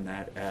attend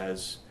that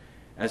as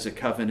a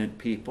covenant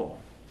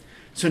people.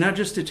 So now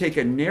just to take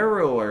a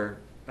narrower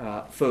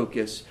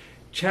focus,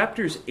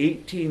 chapters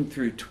 18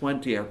 through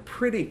 20 are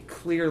pretty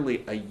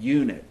clearly a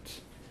unit,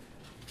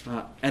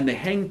 and they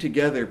hang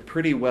together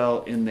pretty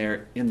well in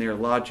their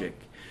logic.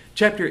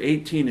 Chapter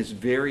 18 is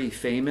very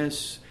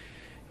famous.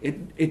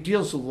 It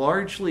deals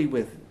largely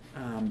with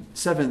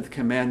Seventh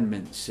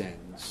Commandment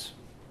sins.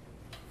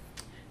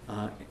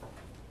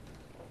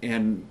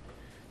 And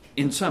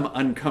in some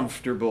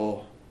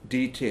uncomfortable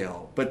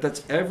detail, but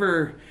that's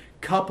ever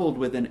coupled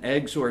with an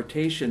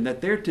exhortation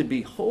that they're to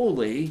be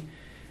holy,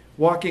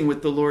 walking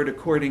with the Lord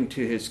according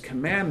to his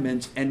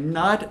commandments, and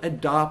not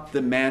adopt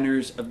the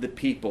manners of the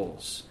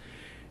peoples.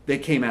 They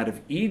came out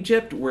of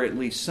Egypt, where at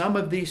least some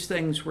of these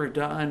things were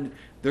done.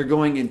 They're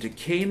going into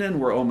Canaan,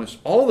 where almost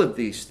all of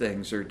these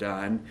things are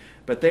done,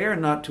 but they are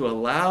not to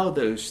allow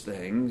those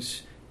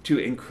things to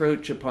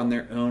encroach upon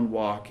their own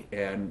walk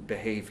and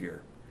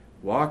behavior.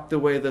 Walk the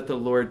way that the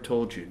Lord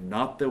told you,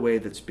 not the way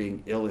that's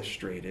being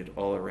illustrated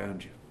all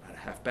around you. Not a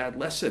half-bad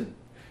lesson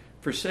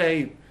for,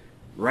 say,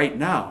 right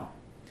now.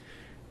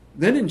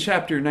 Then in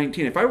chapter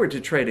 19, if I were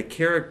to try to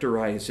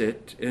characterize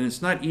it, and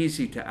it's not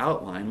easy to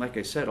outline, like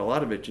I said, a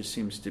lot of it just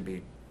seems to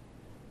be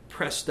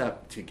pressed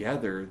up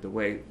together the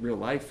way real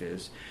life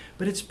is,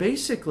 but it's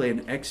basically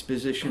an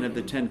exposition of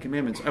the Ten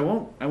Commandments. I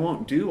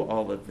won't do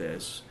all of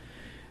this.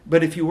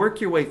 But if you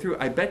work your way through,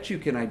 I bet you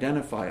can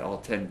identify all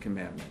 10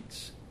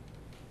 commandments,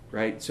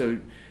 right? So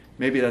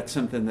maybe that's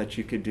something that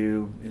you could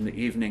do in the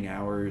evening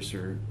hours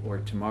or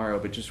tomorrow,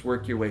 but just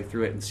work your way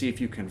through it and see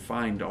if you can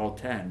find all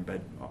 10.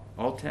 But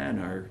all 10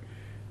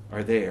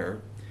 are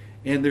there.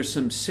 And there's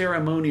some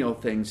ceremonial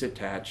things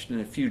attached and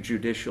a few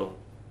judicial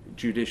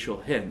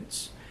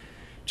hints.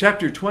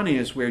 Chapter 20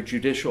 is where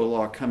judicial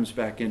law comes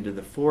back into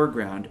the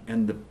foreground,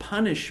 and the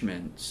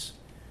punishments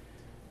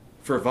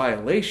for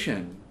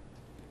violation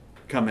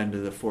come into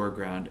the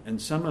foreground, and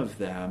some of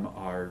them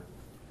are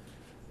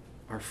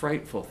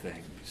frightful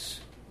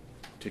things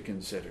to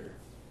consider.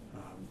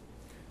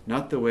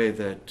 Not the way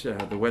that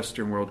the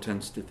Western world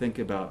tends to think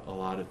about a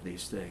lot of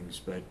these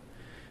things, but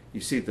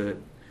you see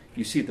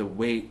the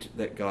weight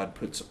that God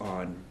puts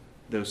on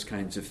those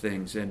kinds of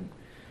things. And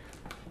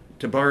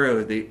to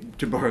borrow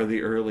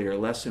the earlier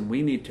lesson,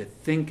 we need to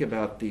think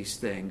about these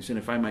things, and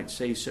if I might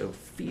say so,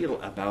 feel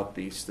about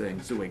these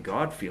things the way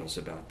God feels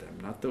about them,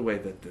 not the way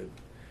that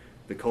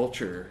the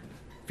culture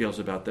feels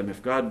about them.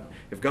 If God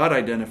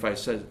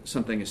identifies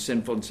something as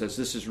sinful and says,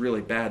 this is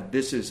really bad,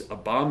 this is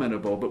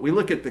abominable, but we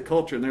look at the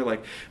culture and they're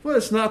like, well,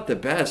 it's not the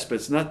best, but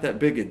it's not that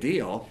big a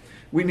deal.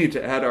 We need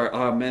to add our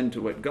amen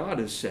to what God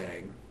is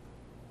saying.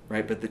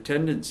 right? But the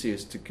tendency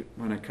is to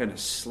want to kind of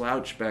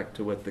slouch back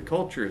to what the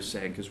culture is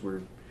saying because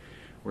we're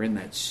in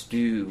that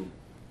stew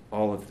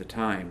all of the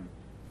time.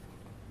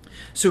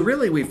 So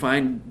really we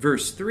find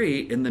verse 3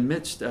 in the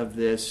midst of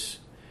this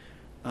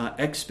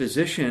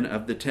exposition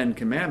of the Ten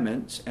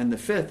Commandments, and the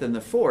fifth and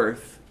the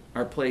fourth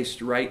are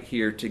placed right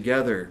here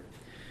together.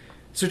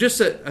 So just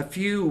a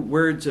few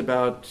words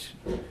about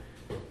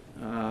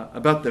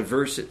the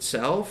verse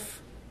itself.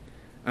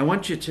 I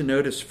want you to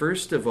notice,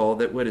 first of all,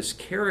 that what is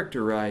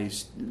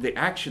characterized, the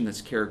action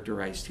that's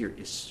characterized here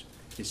is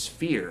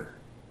fear.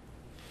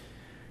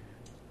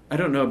 I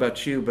don't know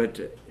about you, but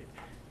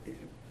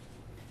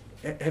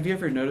have you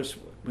ever noticed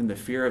when the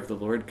fear of the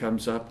Lord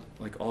comes up,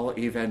 like all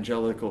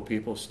evangelical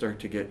people start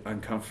to get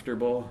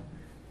uncomfortable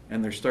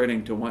and they're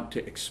starting to want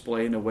to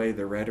explain away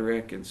the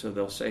rhetoric, and so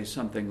they'll say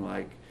something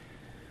like,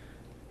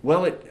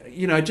 well, it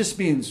just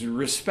means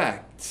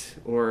respect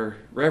or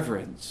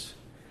reverence.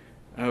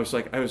 I was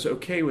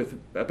okay with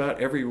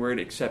about every word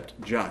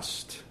except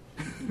just.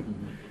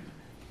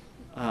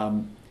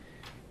 But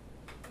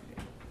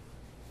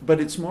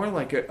it's more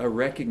like a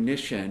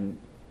recognition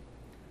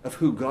of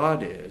who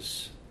God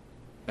is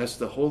as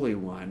the Holy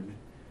One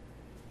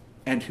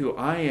and who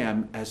I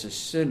am as a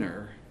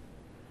sinner.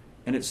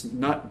 And it's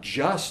not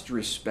just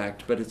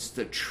respect, but it's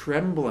the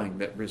trembling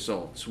that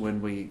results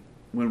when we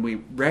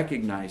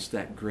recognize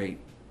that great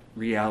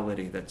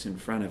reality that's in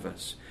front of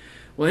us.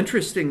 Well,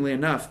 interestingly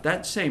enough,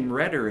 that same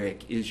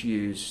rhetoric is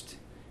used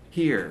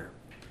here.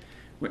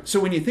 So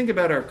when you think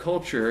about our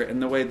culture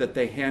and the way that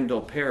they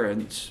handle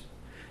parents,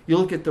 you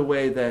look at the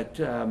way that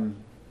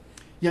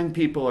young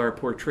people are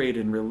portrayed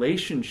in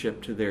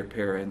relationship to their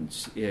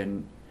parents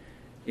in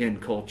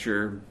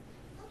culture.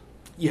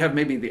 You have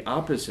maybe the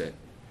opposite.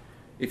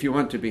 If you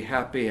want to be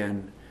happy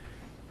and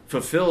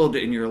fulfilled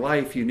in your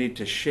life, you need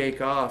to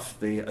shake off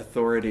the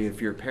authority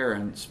of your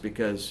parents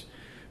because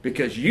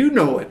you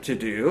know what to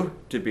do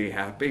to be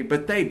happy,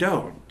 but they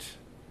don't.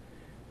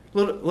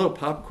 Little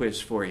pop quiz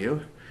for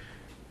you.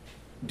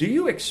 Do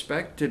you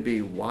expect to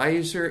be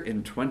wiser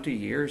in 20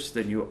 years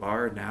than you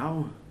are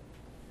now?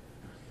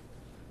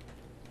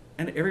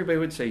 And everybody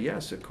would say,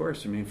 yes, of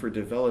course. I mean, if we're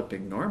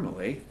developing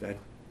normally,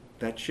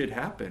 that should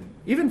happen.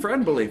 Even for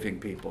unbelieving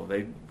people,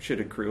 they should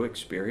accrue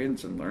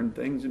experience and learn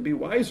things and be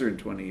wiser in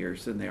 20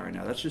 years than they are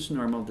now. That's just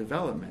normal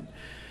development.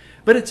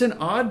 But it's an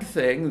odd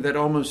thing that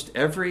almost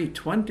every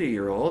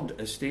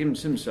 20-year-old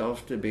esteems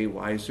himself to be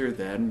wiser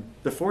than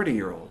the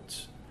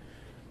 40-year-olds.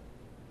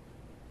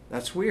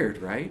 That's weird,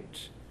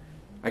 right?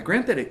 I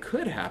grant that it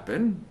could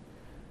happen,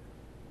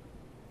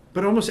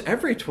 but almost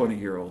every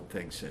 20-year-old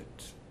thinks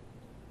it.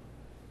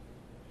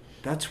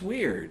 That's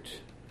weird.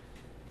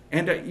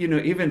 And,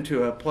 even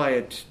to apply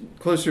it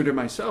closer to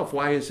myself,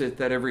 why is it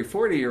that every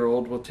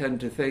 40-year-old will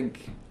tend to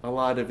think a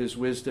lot of his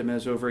wisdom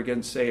as over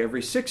against, say,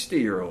 every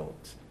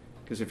 60-year-old?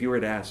 Because if you were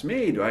to ask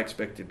me, do I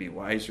expect to be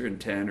wiser in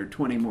 10 or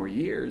 20 more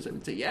years? I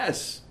would say,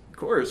 yes, of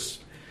course.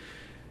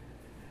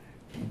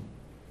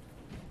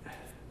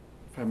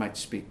 If I might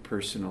speak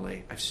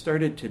personally, I've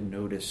started to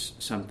notice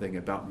something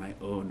about my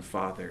own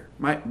father.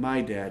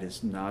 My dad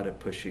is not a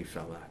pushy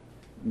fella,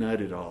 not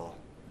at all.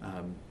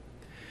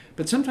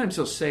 But sometimes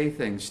he'll say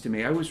things to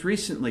me. I was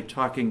recently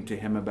talking to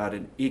him about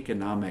an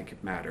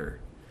economic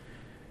matter,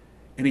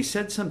 and he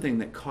said something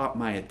that caught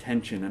my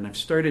attention, and I've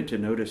started to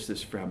notice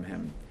this from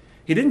him.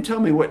 He didn't tell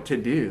me what to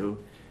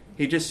do.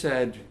 He just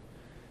said,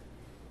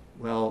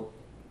 well,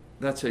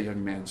 that's a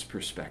young man's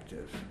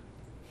perspective.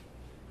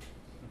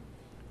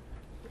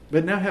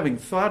 But now, having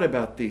thought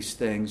about these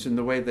things and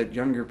the way that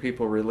younger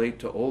people relate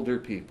to older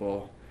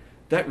people,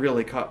 that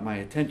really caught my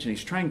attention.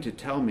 He's trying to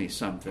tell me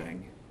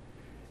something.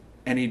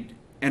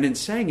 And in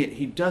saying it,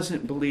 he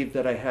doesn't believe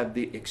that I have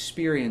the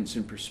experience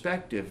and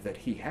perspective that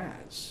he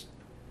has.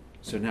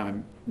 So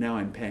now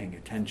I'm paying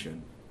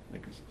attention.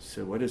 Like,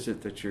 so what is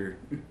it that you're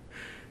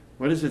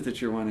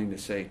wanting to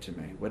say to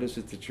me? What is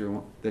it that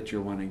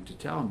you're wanting to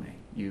tell me?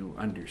 You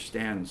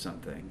understand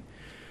something.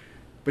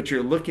 But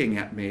you're looking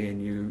at me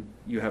and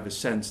you have a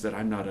sense that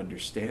I'm not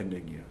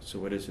understanding you. So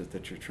what is it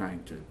that you're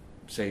trying to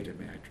say to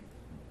me? I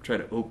try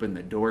to open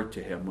the door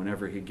to him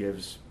whenever he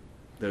gives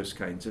those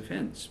kinds of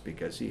hints,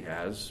 because he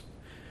has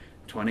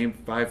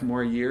 25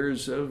 more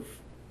years of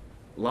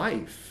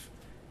life.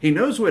 He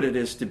knows what it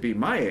is to be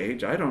my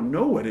age. I don't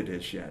know what it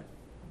is yet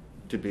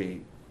to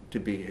be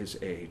his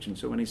age. And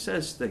so when he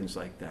says things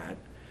like that,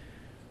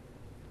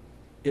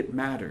 it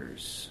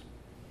matters.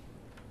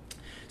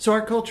 So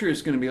our culture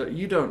is going to be like,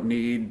 you don't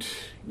need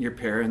your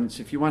parents.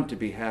 If you want to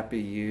be happy,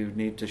 you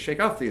need to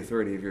shake off the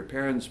authority of your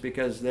parents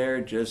because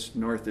they're just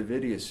north of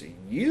idiocy.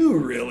 You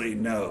really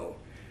know.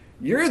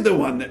 You're the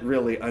one that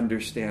really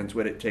understands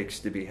what it takes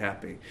to be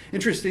happy.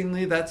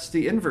 Interestingly, that's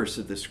the inverse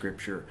of the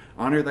scripture.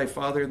 Honor thy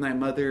father and thy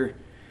mother.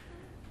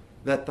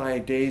 that thy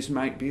days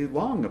might be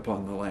long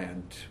upon the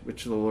land,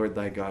 which the Lord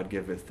thy God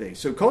giveth thee.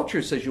 So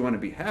culture says you want to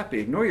be happy,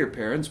 ignore your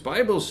parents.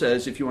 Bible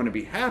says if you want to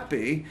be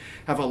happy,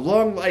 have a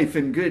long life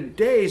and good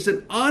days,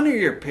 then honor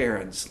your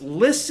parents.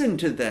 Listen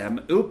to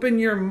them. Open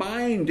your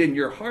mind and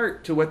your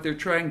heart to what they're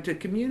trying to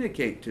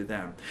communicate to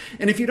them.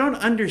 And if you don't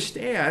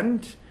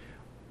understand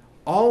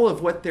all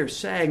of what they're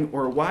saying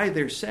or why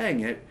they're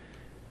saying it,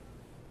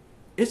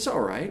 it's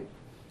all right.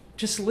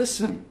 Just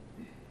listen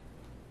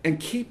and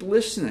keep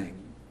listening.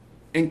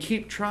 And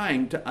keep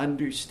trying to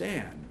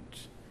understand,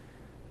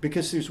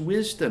 because there's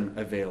wisdom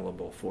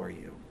available for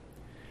you.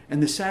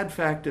 And the sad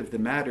fact of the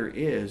matter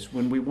is,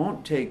 when we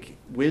won't take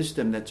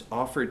wisdom that's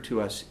offered to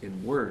us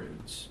in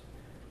words,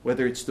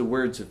 whether it's the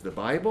words of the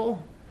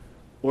Bible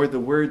or the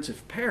words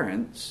of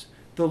parents,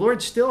 the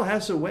Lord still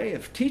has a way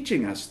of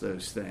teaching us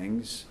those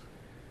things,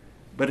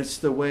 but it's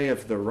the way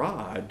of the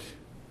rod,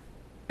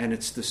 and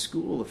it's the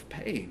school of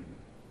pain.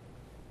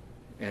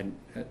 And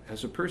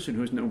as a person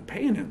who's known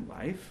pain in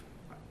life,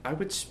 I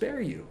would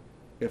spare you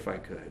if I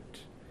could.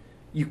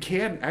 You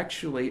can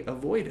actually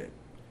avoid it.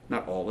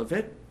 Not all of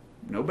it.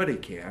 Nobody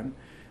can.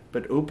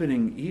 But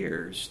opening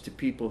ears to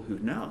people who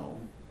know,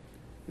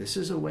 this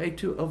is a way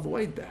to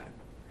avoid that.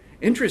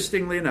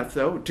 Interestingly enough,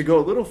 though, to go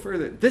a little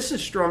further, this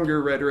is stronger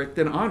rhetoric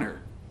than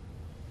honor.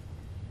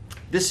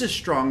 This is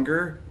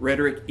stronger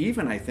rhetoric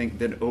even, I think,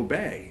 than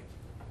obey.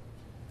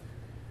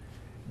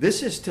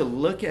 This is to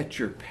look at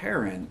your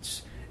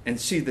parents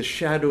and see the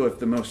shadow of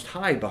the Most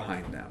High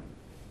behind them.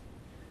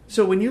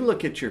 So when you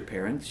look at your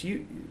parents,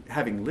 you,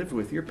 having lived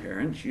with your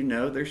parents, you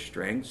know their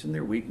strengths and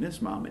their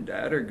weakness. Mom and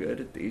dad are good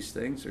at these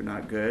things. They're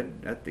not good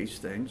at these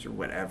things or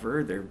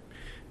whatever. They're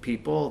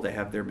people. They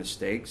have their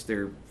mistakes,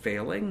 their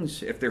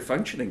failings. If they're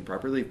functioning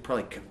properly, they've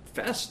probably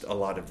confessed a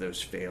lot of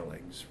those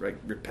failings, right?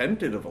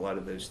 Repented of a lot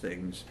of those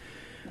things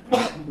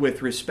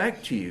with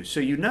respect to you. So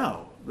you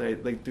know,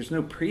 there's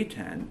no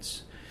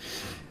pretense.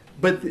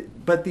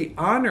 But the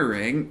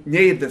honoring,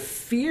 nay, the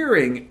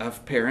fearing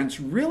of parents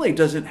really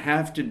doesn't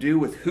have to do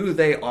with who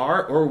they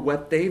are or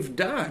what they've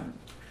done.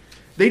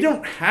 They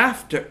don't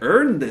have to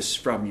earn this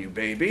from you,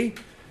 baby.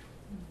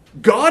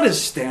 God is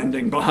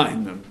standing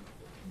behind them.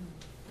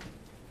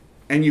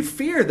 And you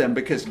fear them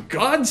because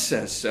God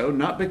says so,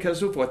 not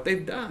because of what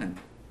they've done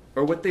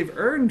or what they've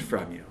earned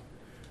from you.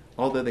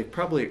 Although they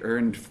probably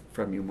earned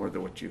from you more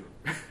than what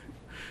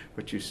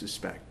you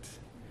suspect.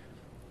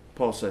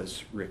 Paul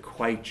says,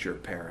 requite your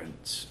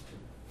parents.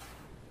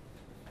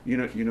 You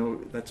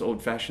know that's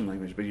old-fashioned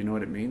language, but you know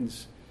what it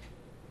means?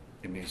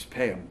 It means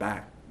pay them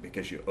back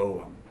because you owe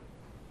them.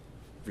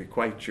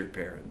 Requite your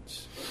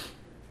parents.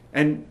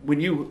 And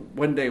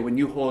one day when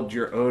you hold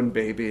your own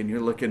baby and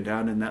you're looking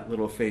down in that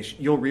little face,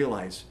 you'll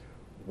realize,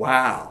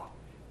 wow,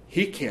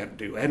 he can't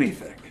do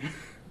anything.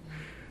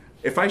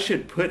 If I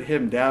should put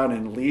him down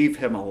and leave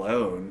him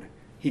alone,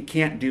 he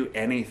can't do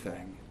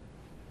anything.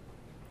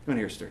 You want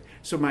to hear a story?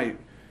 So my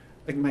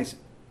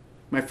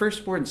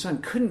firstborn son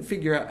couldn't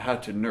figure out how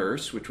to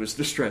nurse, which was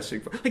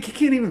distressing. He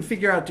can't even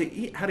figure out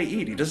how to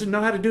eat. He doesn't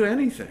know how to do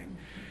anything.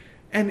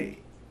 And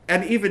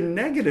even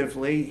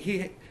negatively,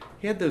 he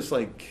had those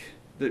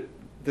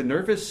the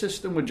nervous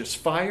system would just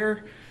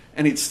fire,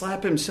 and he'd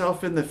slap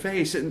himself in the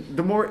face, and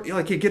the more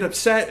he'd get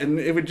upset, and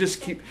it would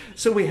just keep.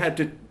 So we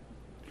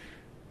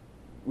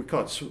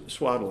call it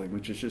swaddling,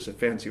 which is just a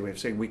fancy way of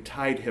saying we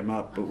tied him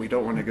up, but we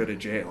don't want to go to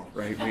jail,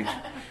 right?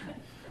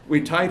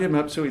 We tied him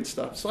up so he'd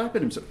stop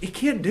slapping himself. He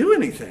can't do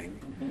anything.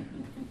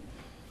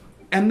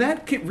 And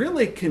that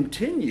really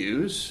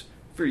continues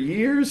for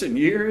years and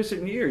years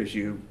and years.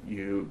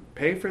 You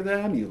pay for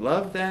them, you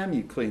love them,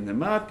 you clean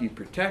them up, you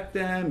protect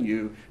them,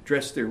 you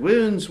dress their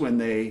wounds when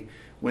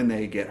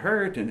they get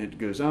hurt, and it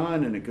goes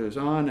on and it goes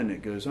on and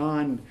it goes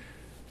on.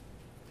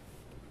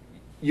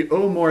 You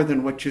owe more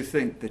than what you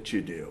think that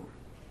you do.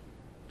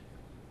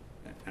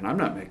 And I'm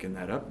not making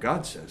that up.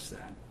 God says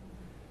that.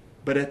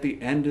 But at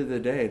the end of the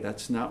day,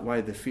 that's not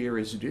why the fear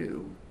is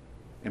due.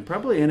 And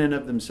probably in and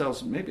of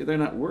themselves, maybe they're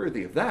not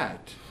worthy of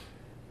that.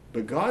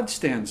 But God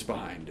stands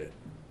behind it.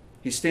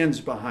 He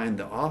stands behind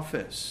the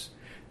office.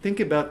 Think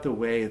about the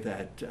way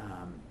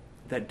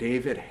that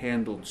David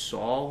handled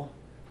Saul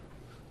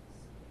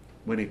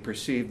when he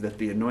perceived that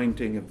the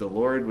anointing of the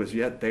Lord was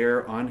yet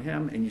there on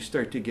him. And you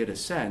start to get a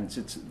sense.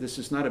 This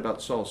is not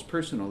about Saul's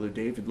person, although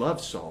David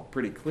loved Saul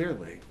pretty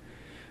clearly.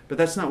 But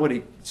that's not what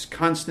he's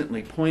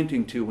constantly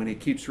pointing to when he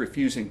keeps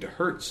refusing to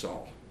hurt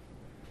Saul.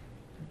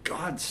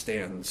 God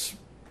stands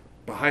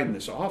behind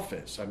this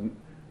office.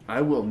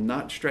 I will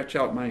not stretch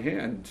out my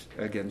hand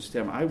against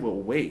him. I will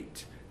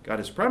wait. God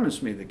has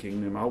promised me the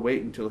kingdom. I'll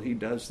wait until he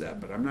does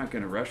that, but I'm not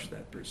going to rush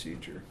that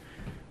procedure.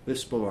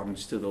 This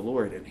belongs to the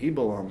Lord, and he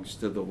belongs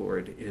to the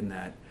Lord in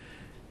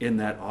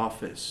that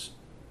office.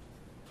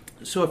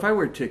 So if I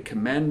were to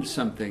commend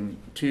something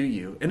to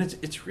you, and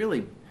it's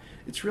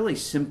really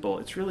simple.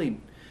 It's really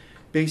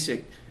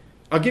basic.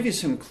 I'll give you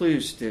some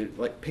clues to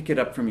pick it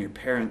up from your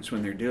parents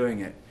when they're doing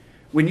it.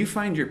 When you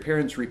find your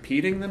parents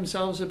repeating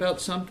themselves about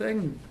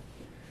something,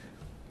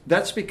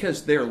 that's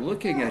because they're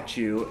looking at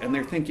you and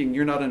they're thinking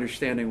you're not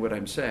understanding what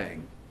I'm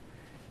saying.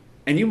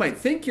 And you might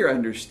think you're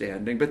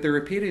understanding, but they're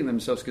repeating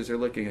themselves because they're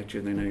looking at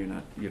you and they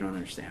know you don't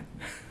understand.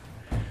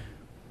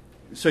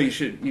 So you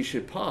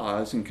should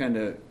pause and kind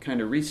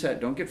of reset.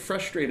 Don't get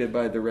frustrated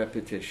by the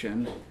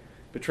repetition,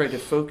 but try to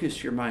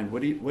focus your mind.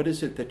 What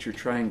is it that you're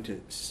trying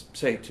to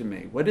say to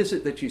me? What is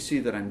it that you see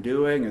that I'm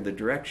doing or the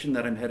direction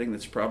that I'm heading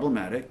that's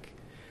problematic?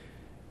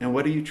 And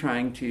what are you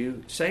trying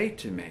to say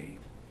to me?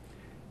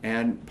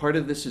 And part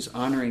of this is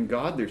honoring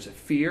God. There's a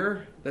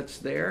fear that's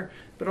there,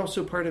 but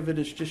also part of it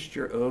is just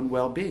your own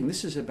well-being.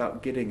 This is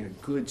about getting a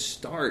good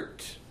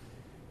start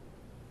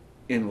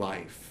in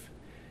life.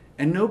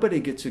 And nobody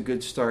gets a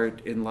good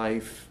start in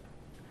life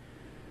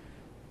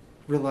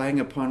relying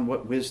upon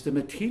what wisdom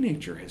a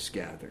teenager has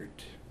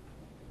gathered.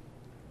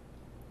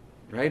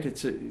 Right?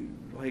 It's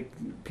like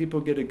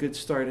people get a good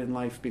start in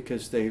life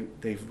because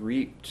they've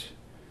reaped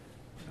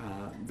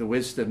the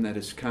wisdom that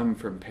has come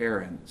from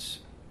parents.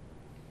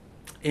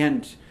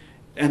 And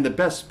the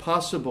best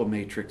possible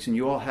matrix, and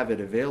you all have it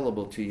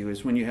available to you,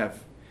 is when you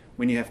have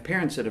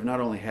parents that have not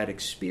only had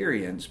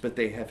experience, but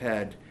they have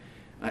had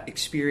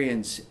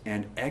experience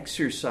and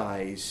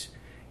exercise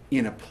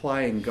in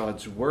applying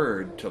God's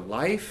word to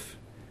life,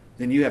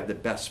 then you have the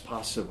best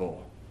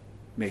possible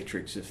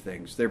matrix of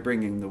things. They're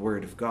bringing the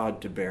word of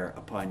God to bear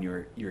upon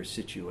your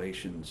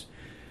situations.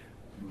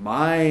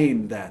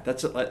 Mine that.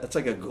 That's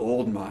like a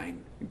gold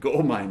mine. A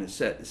gold mine is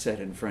set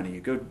in front of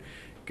you.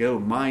 Go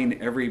mine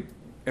every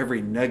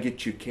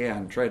nugget you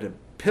can. Try to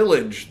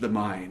pillage the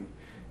mine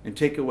and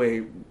take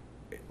away,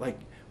 like,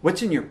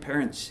 what's in your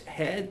parents'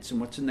 heads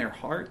and what's in their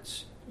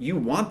hearts. You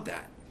want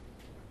that.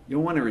 You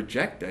don't want to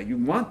reject that. You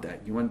want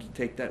that. You want to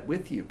take that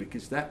with you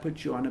because that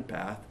puts you on a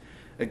path,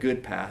 a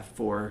good path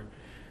for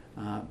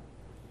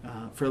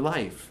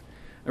life.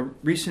 A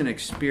recent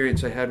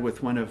experience I had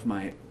with one of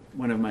my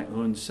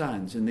own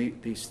sons,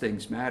 and these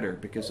things matter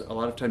because a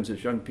lot of times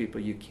as young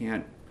people you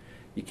can't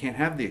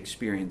have the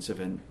experience of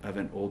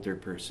an older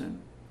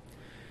person.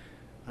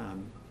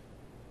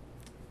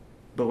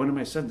 But one of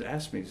my sons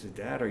asked me, he said,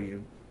 "Dad, are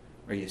you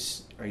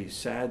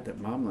sad that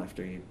Mom left?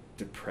 Are you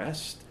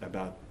depressed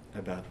about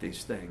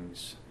these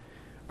things?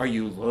 Are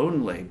you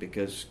lonely?"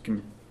 Because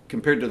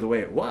compared to the way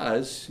it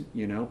was,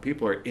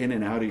 people are in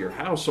and out of your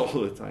house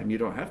all the time. You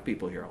don't have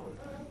people here all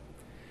the time.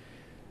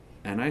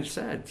 And I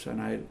said, "Son,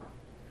 I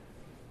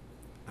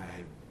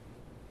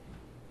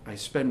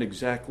spend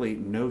exactly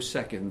no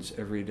seconds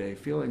every day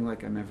feeling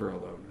like I'm ever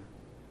alone.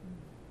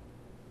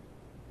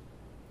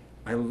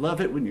 I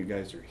love it when you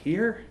guys are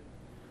here.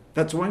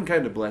 That's one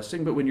kind of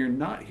blessing, but when you're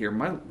not here,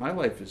 my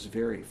life is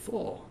very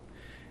full.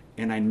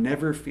 And I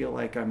never feel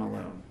like I'm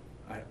alone.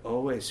 I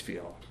always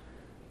feel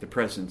the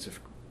presence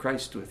of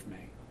Christ with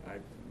me.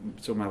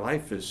 So my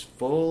life is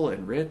full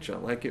and rich. I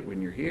like it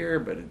when you're here,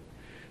 but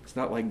it's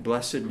not like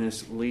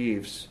blessedness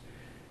leaves."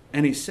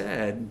 And he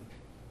said,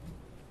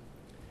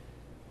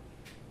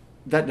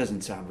 "That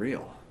doesn't sound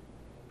real."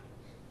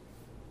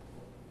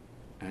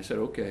 And I said,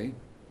 "Okay,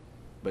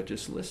 but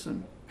just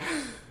listen."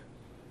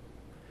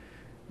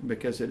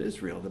 Because it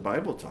is real. The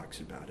Bible talks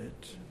about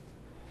it.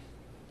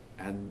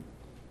 And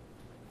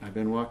I've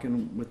been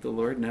walking with the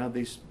Lord now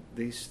these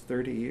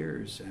 30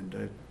 years,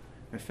 and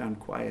I found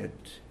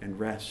quiet and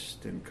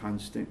rest and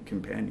constant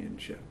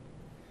companionship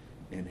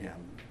in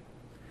Him.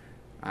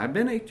 I've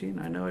been 18.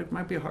 I know it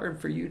might be hard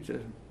for you to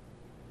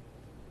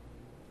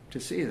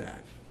see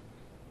that.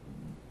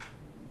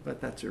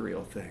 But that's a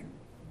real thing.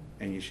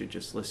 And you should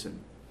just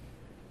listen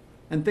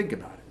and think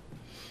about it.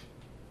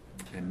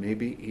 And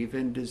maybe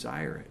even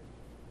desire it.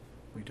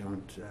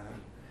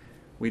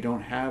 We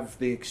don't have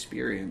the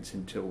experience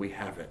until we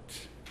have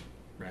it,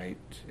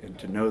 right? And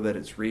to know that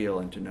it's real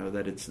and to know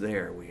that it's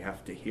there, we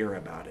have to hear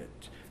about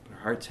it. Our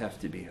hearts have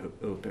to be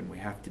open. We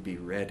have to be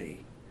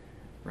ready,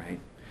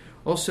 right?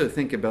 Also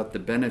think about the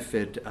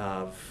benefit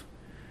of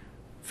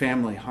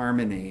family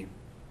harmony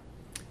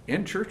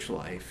in church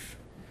life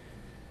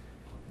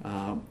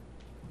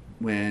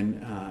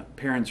when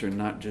parents are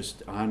not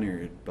just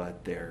honored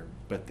but they're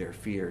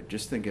feared.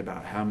 Just think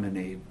about how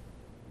many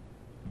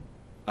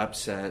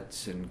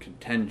upsets and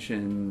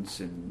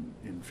contentions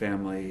in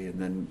family and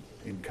then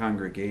in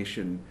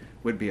congregation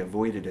would be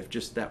avoided if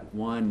just that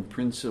one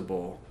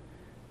principle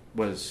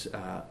was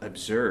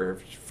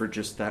observed for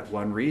just that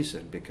one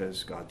reason,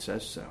 because God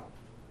says so.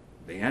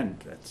 The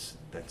end,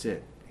 that's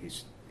it.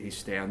 He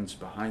stands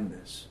behind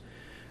this.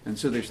 And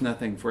so there's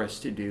nothing for us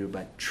to do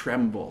but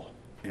tremble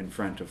in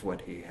front of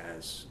what He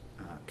has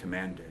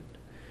commanded.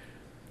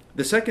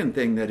 The second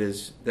thing that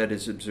is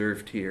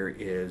observed here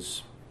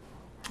is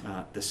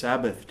the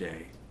Sabbath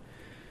day.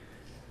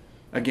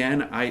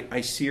 Again,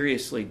 I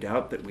seriously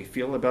doubt that we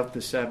feel about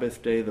the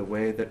Sabbath day the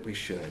way that we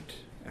should.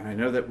 And I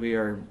know that we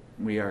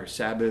are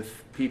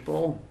Sabbath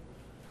people,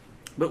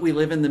 but we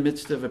live in the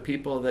midst of a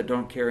people that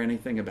don't care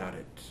anything about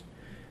it,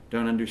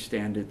 don't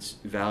understand its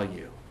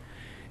value.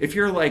 If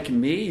you're like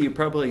me, you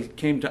probably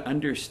came to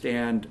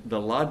understand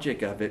the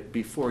logic of it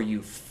before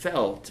you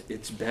felt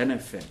its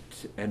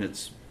benefit and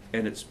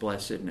its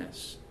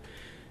blessedness.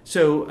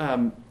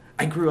 So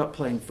I grew up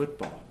playing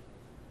football.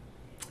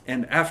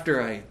 And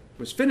after I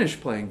was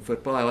finished playing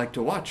football, I like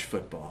to watch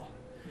football.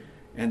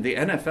 And the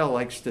NFL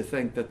likes to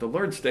think that the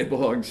Lord's Day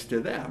belongs to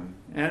them.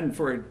 And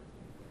for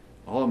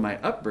all of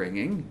my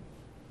upbringing,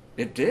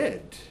 it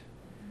did.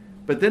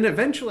 But then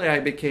eventually I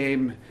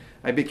became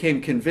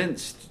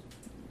convinced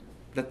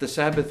that the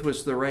Sabbath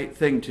was the right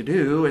thing to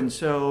do, and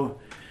so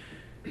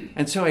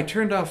I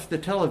turned off the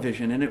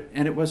television,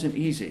 and it wasn't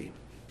easy.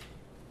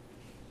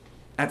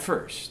 At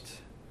first,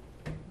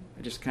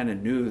 I just kind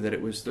of knew that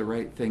it was the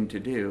right thing to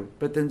do,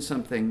 but then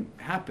something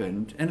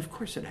happened, and of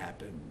course it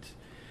happened.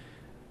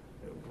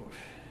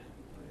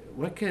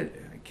 What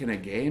can a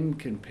game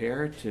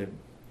compare to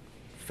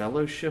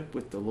fellowship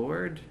with the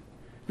Lord?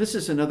 This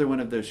is another one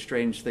of those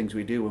strange things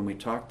we do when we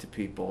talk to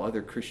people,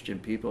 other Christian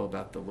people,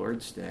 about the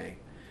Lord's Day.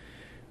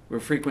 Where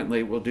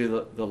frequently we'll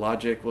do the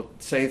logic, we'll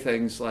say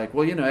things like,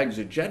 well,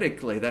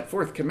 exegetically, that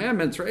fourth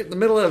commandment's right in the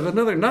middle of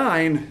another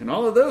 9, and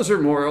all of those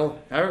are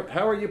moral.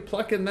 How are you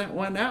plucking that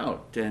one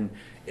out? And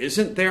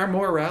isn't there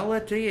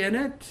morality in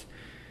it?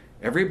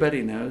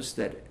 Everybody knows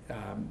that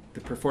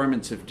the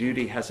performance of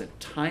duty has a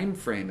time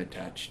frame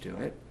attached to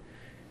it.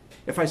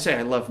 If I say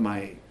I love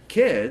my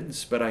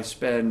kids, but I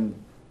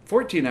spend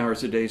 14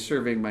 hours a day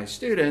serving my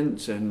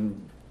students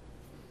and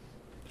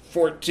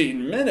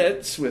 14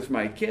 minutes with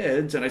my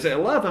kids, and I say I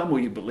love them,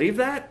 will you believe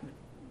that?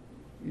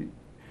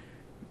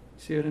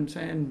 See what I'm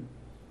saying?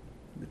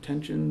 The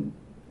tension's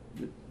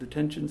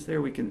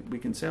there. We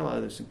can say a lot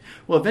of those things.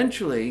 Well,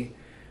 eventually,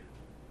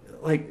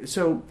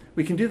 so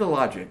we can do the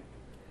logic.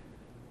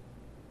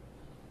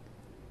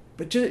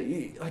 But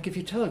if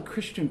you tell a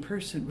Christian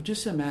person, well,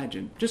 just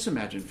imagine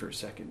for a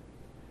second,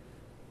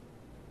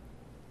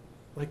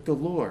 like the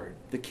Lord,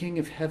 the King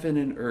of heaven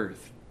and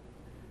earth,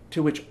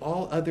 to which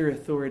all other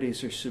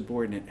authorities are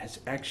subordinate, has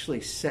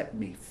actually set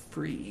me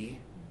free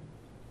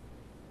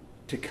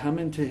to come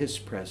into his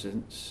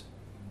presence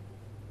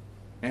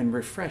and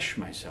refresh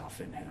myself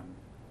in him,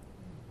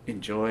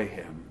 enjoy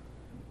him,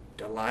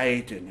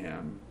 delight in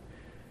him,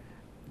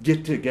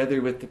 get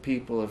together with the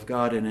people of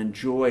God and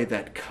enjoy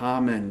that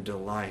common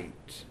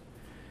delight.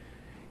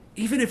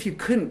 Even if you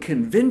couldn't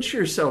convince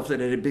yourself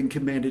that it had been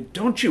commanded,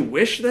 don't you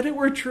wish that it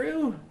were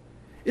true?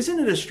 Isn't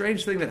it a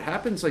strange thing that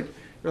happens? Like,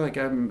 you're like,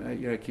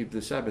 I keep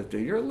the Sabbath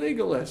day. You're a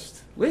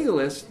legalist.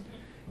 Legalist?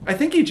 I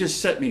think he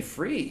just set me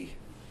free.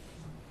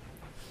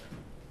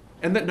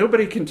 And that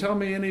nobody can tell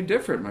me any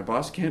different. My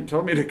boss can't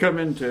tell me to come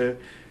into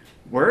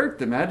work.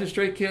 The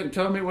magistrate can't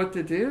tell me what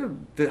to do.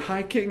 The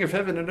high King of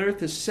heaven and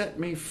earth has set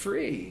me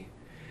free.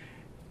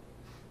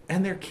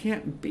 And there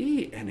can't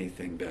be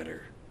anything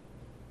better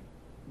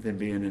than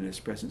being in his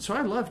presence. So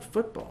I loved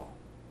football,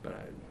 but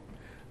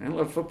I didn't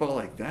love football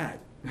like that.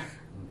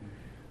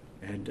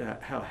 And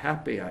how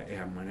happy I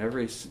am when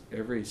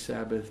every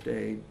Sabbath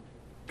day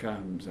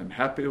comes. I'm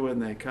happy when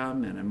they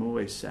come, and I'm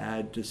always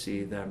sad to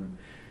see them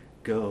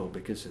go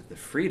because of the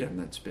freedom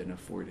that's been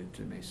afforded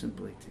to me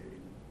simply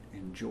to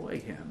enjoy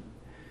him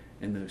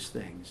in those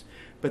things.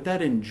 But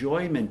that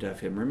enjoyment of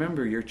him,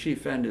 remember, your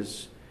chief end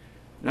is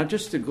not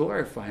just to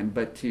glorify him,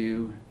 but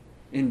to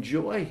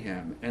enjoy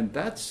him. And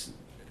that's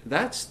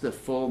the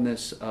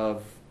fullness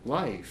of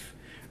life.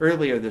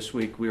 Earlier this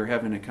week, we were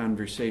having a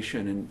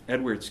conversation, and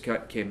Edwards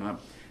came up.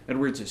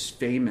 Edwards is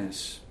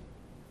famous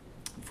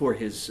for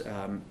his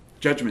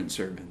judgment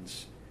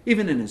sermons.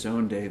 Even in his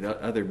own day, the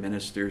other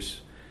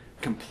ministers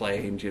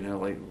complained,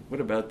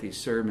 what about these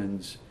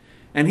sermons?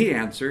 And he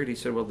answered, he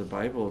said, well, the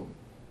Bible,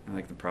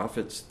 like the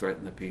prophets,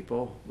 threaten the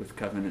people with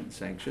covenant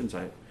sanctions.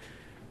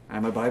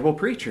 I'm a Bible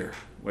preacher.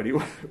 What do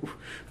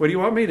you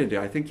want me to do?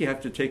 I think you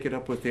have to take it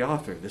up with the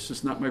author. This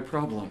is not my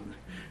problem,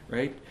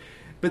 right?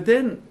 But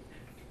then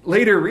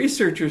later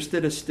researchers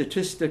did a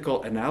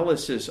statistical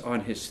analysis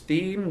on his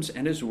themes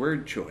and his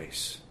word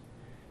choice.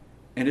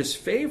 And his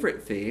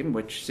favorite theme,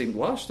 which seemed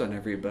lost on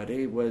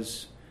everybody,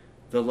 was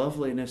the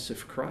loveliness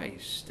of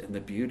Christ and the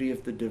beauty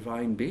of the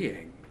divine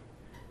being.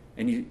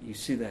 And you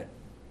see that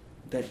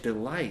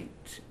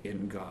delight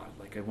in God.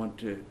 Like I want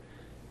to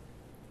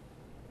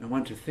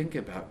think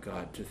about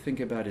God, to think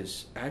about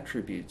his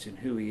attributes and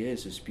who he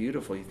is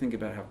beautiful. You think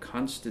about how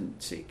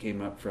constancy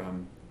came up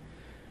from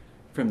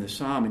the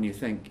psalm, and you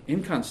think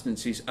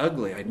inconstancy's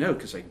ugly. I know,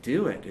 because I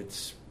do it.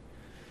 It's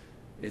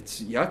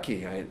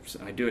yucky. I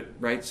do it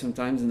right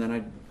sometimes, and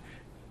then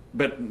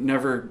but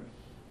never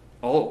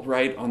all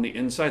right on the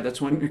inside.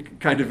 That's one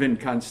kind of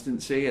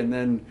inconstancy. And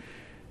then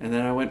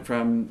I went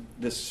from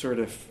this sort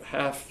of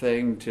half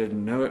thing to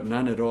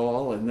none at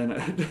all, and then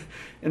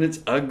and it's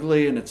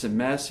ugly and it's a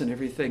mess and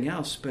everything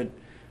else. But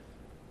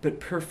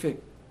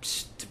perfect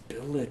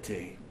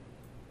stability,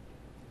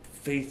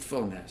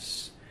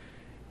 faithfulness.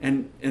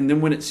 And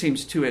then when it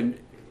seems too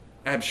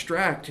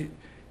abstract,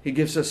 he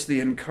gives us the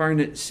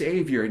incarnate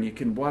Savior, and you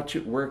can watch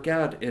it work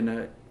out in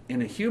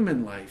a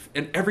human life.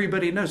 And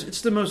everybody knows it's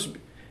the most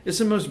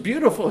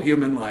beautiful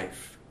human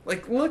life.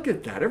 Like, look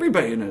at that.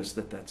 Everybody knows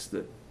that's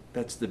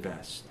the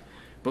best.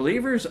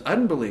 Believers,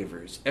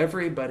 unbelievers,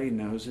 everybody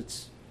knows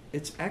it's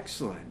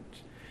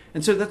excellent.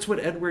 And so that's what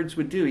Edwards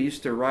would do. He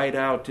used to ride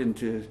out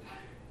into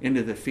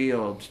the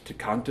field to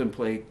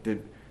contemplate the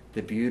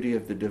the beauty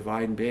of the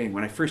divine being.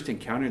 When I first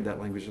encountered that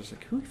language, I was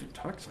like, who even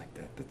talks like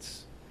that?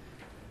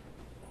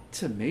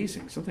 It's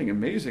amazing. Something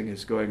amazing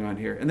is going on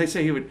here. And they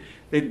say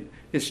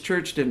his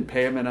church didn't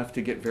pay him enough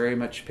to get very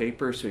much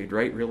paper, so he'd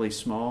write really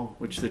small,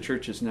 which the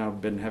church has now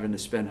been having to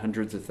spend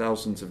hundreds of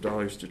thousands of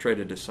dollars to try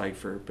to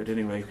decipher. But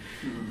anyway,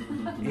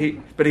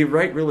 he'd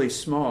write really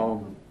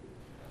small.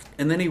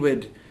 And then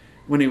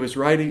when he was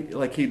writing,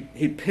 like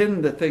he'd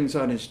pin the things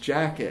on his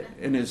jacket,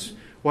 and his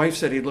wife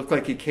said he looked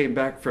like he came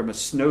back from a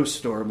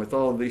snowstorm with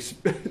all of these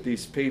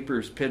these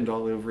papers pinned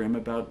all over him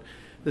about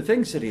the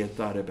things that he had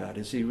thought about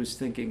as he was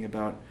thinking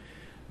about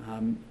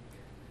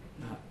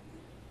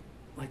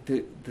like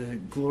the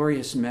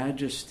glorious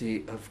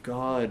majesty of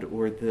God,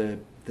 or the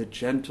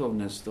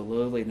gentleness, the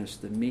lowliness,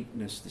 the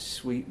meekness, the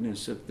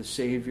sweetness of the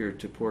Savior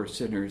to poor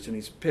sinners. And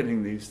he's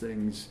pinning these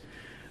things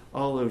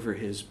all over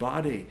his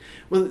body.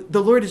 Well,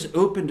 the Lord has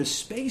opened a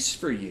space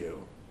for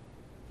you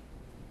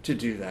to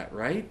do that,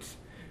 right?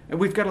 And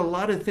we've got a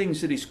lot of things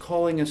that he's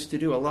calling us to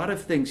do, a lot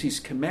of things he's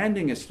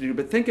commanding us to do.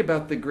 But think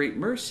about the great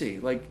mercy.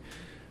 Like,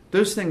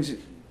 those things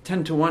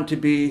tend to want to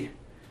be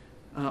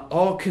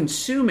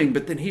all-consuming,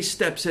 but then he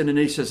steps in and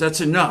he says, that's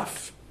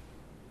enough.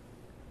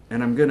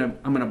 And I'm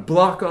gonna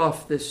block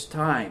off this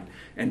time.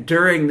 And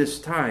during this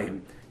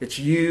time, it's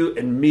you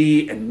and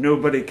me, and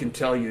nobody can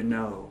tell you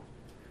no.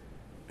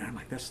 And I'm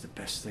like, that's the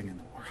best thing in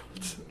the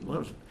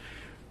world.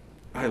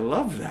 I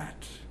love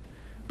that.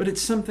 But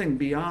it's something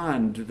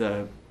beyond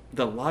the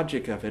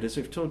logic of it. As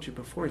I've told you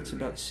before, it's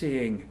about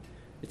seeing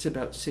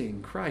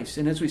Christ.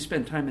 And as we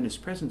spend time in his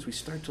presence, we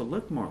start to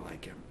look more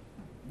like him.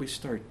 We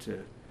start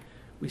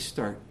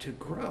to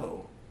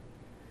grow.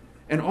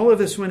 And all of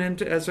this went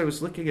into, as I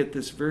was looking at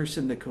this verse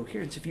in the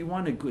coherence, if you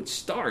want a good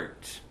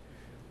start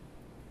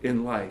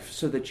in life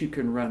so that you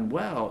can run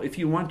well, if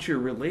you want your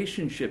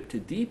relationship to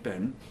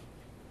deepen,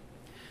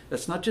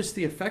 that's not just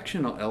the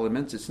affectional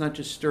elements, it's not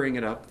just stirring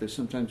it up, though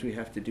sometimes we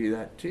have to do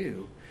that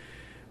too,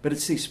 but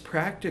it's these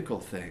practical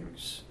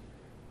things.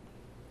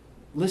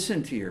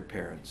 Listen to your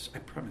parents. I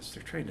promise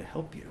they're trying to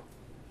help you.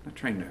 Not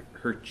trying to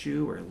hurt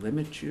you or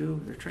limit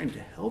you. They're trying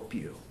to help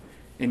you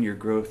in your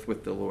growth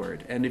with the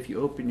Lord. And if you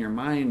open your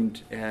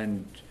mind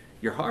and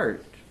your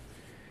heart,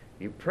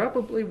 you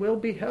probably will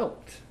be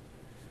helped.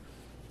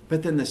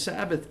 But then the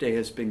Sabbath day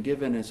has been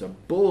given as a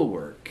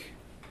bulwark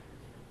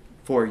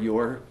for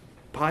your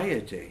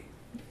piety.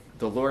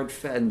 The Lord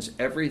fends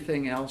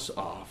everything else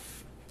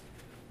off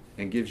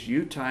and gives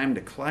you time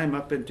to climb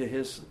up into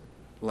his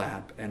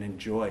lap and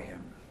enjoy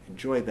him.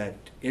 Enjoy that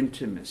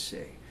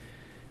intimacy.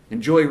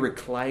 Enjoy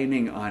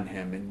reclining on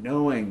him and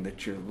knowing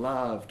that you're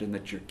loved and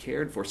that you're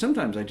cared for.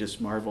 Sometimes I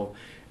just marvel.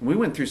 And we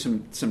went through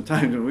some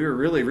times when we were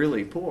really,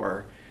 really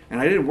poor,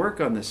 and I didn't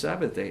work on the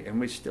Sabbath day, and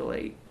we still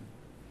ate.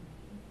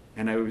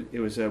 And it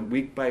was a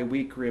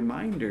week-by-week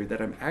reminder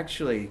that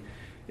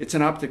it's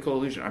an optical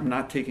illusion. I'm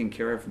not taking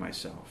care of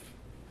myself.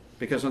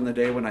 Because on the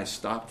day when I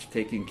stopped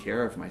taking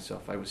care of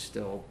myself, I was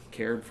still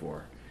cared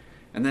for.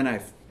 And then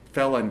I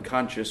fell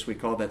unconscious. We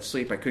call that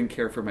sleep. I couldn't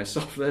care for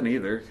myself then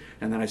either.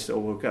 And then I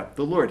still woke up.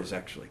 The Lord is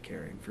actually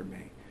caring for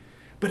me.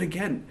 But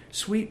again,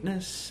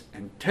 sweetness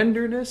and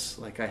tenderness,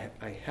 like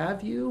I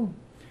have you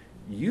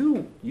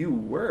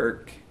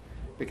work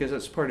because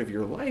that's part of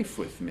your life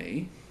with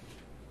me.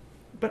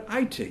 But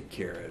I take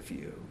care of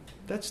you.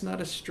 That's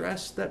not a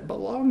stress that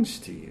belongs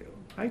to you.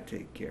 I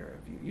take care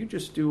of you. You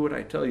just do what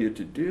I tell you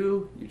to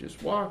do. You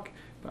just walk.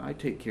 But I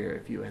take care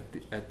of you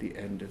at the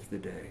end of the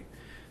day.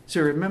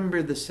 So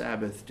remember the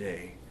Sabbath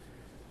day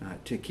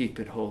to keep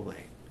it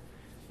holy.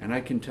 And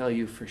I can tell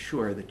you for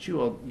sure that you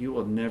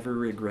will never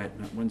regret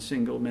not one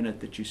single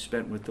minute that you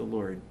spent with the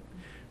Lord.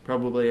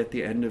 Probably at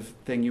the end of the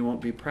thing you won't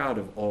be proud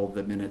of all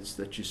the minutes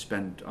that you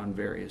spent on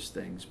various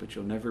things, but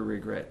you'll never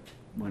regret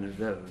one of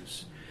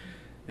those.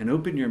 And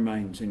open your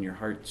minds and your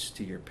hearts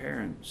to your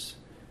parents.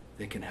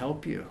 They can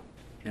help you,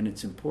 and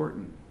it's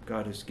important.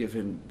 God has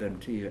given them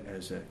to you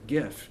as a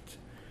gift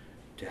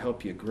to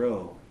help you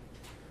grow,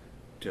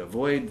 to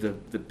avoid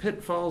the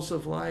pitfalls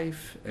of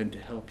life, and to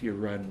help you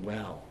run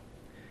well.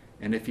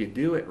 And if you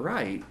do it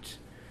right,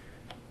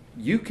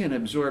 you can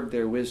absorb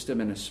their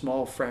wisdom in a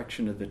small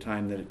fraction of the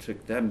time that it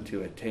took them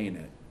to attain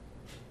it,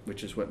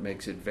 which is what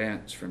makes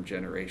advance from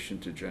generation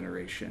to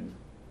generation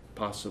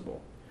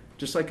possible.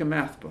 Just like a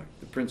math book,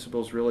 the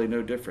principle's really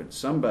no different.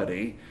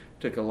 Somebody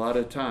took a lot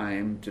of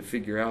time to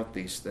figure out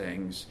these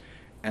things,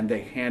 and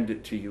they hand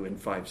it to you in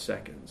 5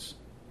 seconds.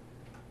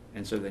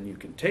 And so then you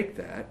can take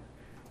that,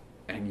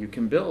 and you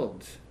can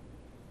build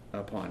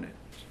upon it.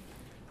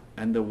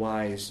 And the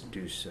wise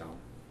do so.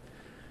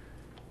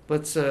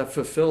 Let's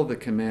fulfill the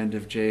command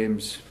of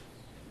James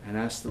and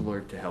ask the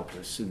Lord to help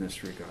us in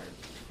this regard.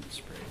 Let's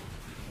pray.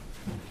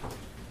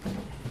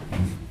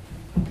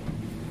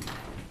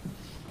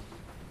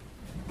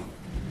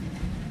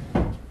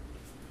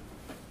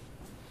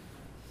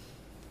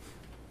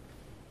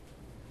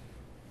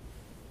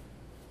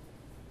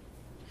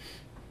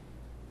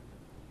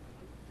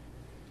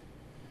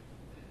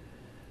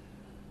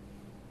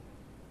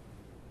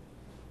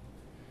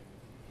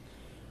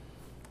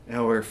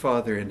 Our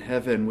Father in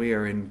heaven, we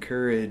are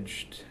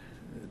encouraged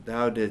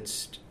thou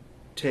didst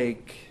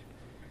take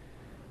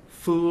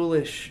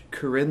foolish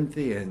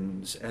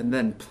Corinthians and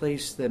then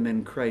place them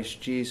in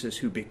Christ Jesus,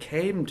 who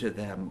became to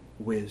them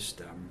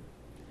wisdom.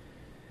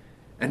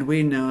 And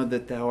we know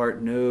that thou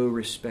art no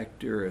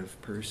respecter of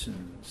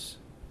persons.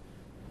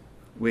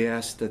 We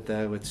ask that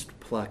thou wouldst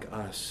pluck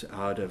us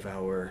out of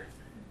our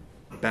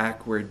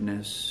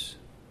backwardness,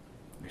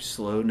 our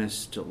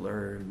slowness to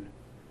learn,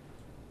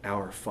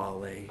 our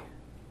folly,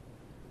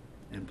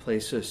 and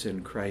place us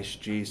in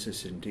Christ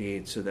Jesus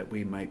indeed, so that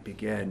we might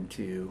begin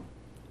to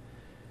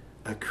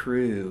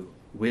accrue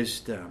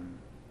wisdom,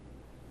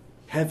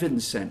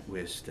 heaven-sent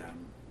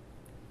wisdom,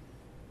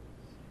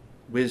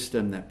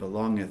 wisdom that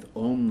belongeth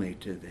only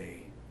to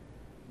thee,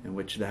 and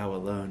which thou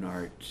alone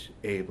art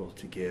able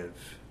to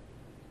give.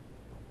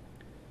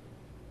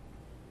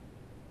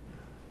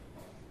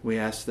 We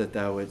ask that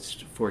thou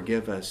wouldst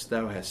forgive us.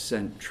 Thou hast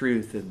sent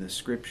truth in the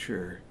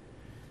Scripture,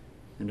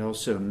 and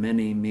also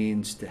many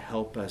means to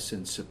help us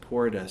and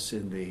support us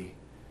in the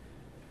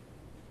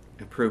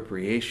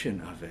appropriation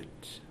of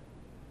it.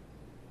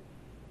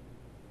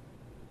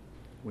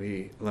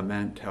 We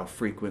lament how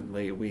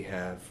frequently we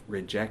have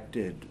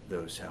rejected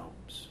those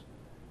helps.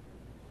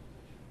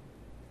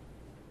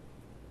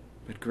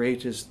 But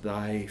great is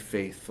thy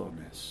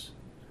faithfulness.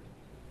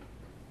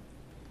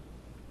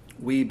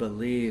 We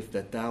believe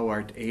that thou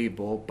art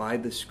able, by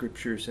the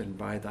Scriptures and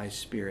by thy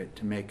Spirit,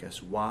 to make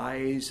us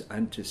wise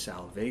unto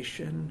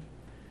salvation,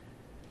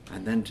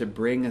 and then to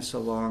bring us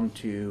along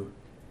to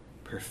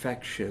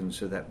perfection,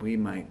 so that we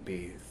might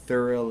be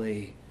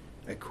thoroughly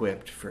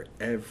equipped for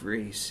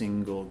every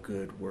single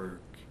good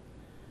work.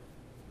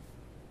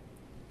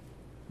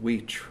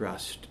 We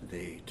trust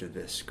thee to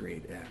this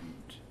great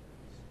end.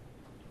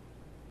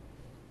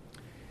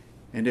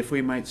 And if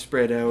we might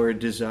spread our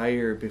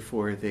desire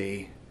before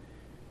thee,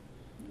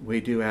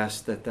 we do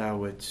ask that thou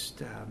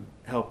wouldst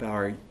help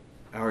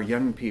our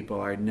young people,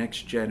 our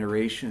next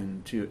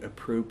generation, to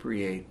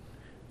appropriate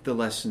the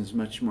lessons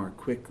much more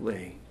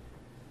quickly,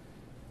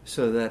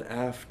 so that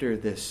after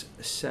this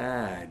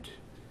sad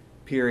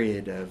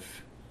period of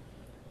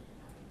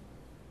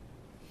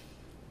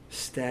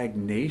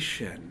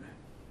stagnation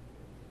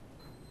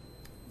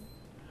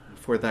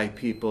for thy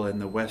people in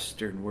the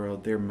Western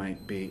world, there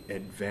might be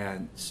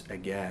advance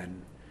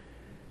again,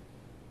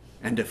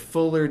 and a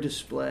fuller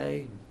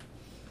display,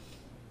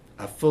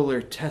 a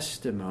fuller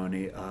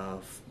testimony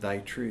of thy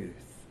truth.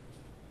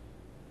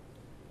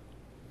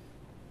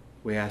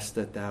 We ask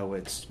that thou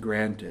wouldst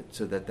grant it,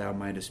 so that thou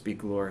mightest be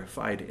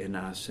glorified in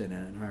us and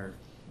in our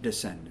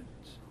descendants.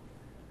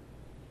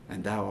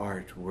 And thou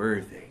art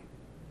worthy.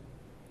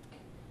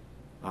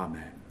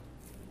 Amen.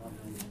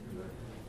 Amen.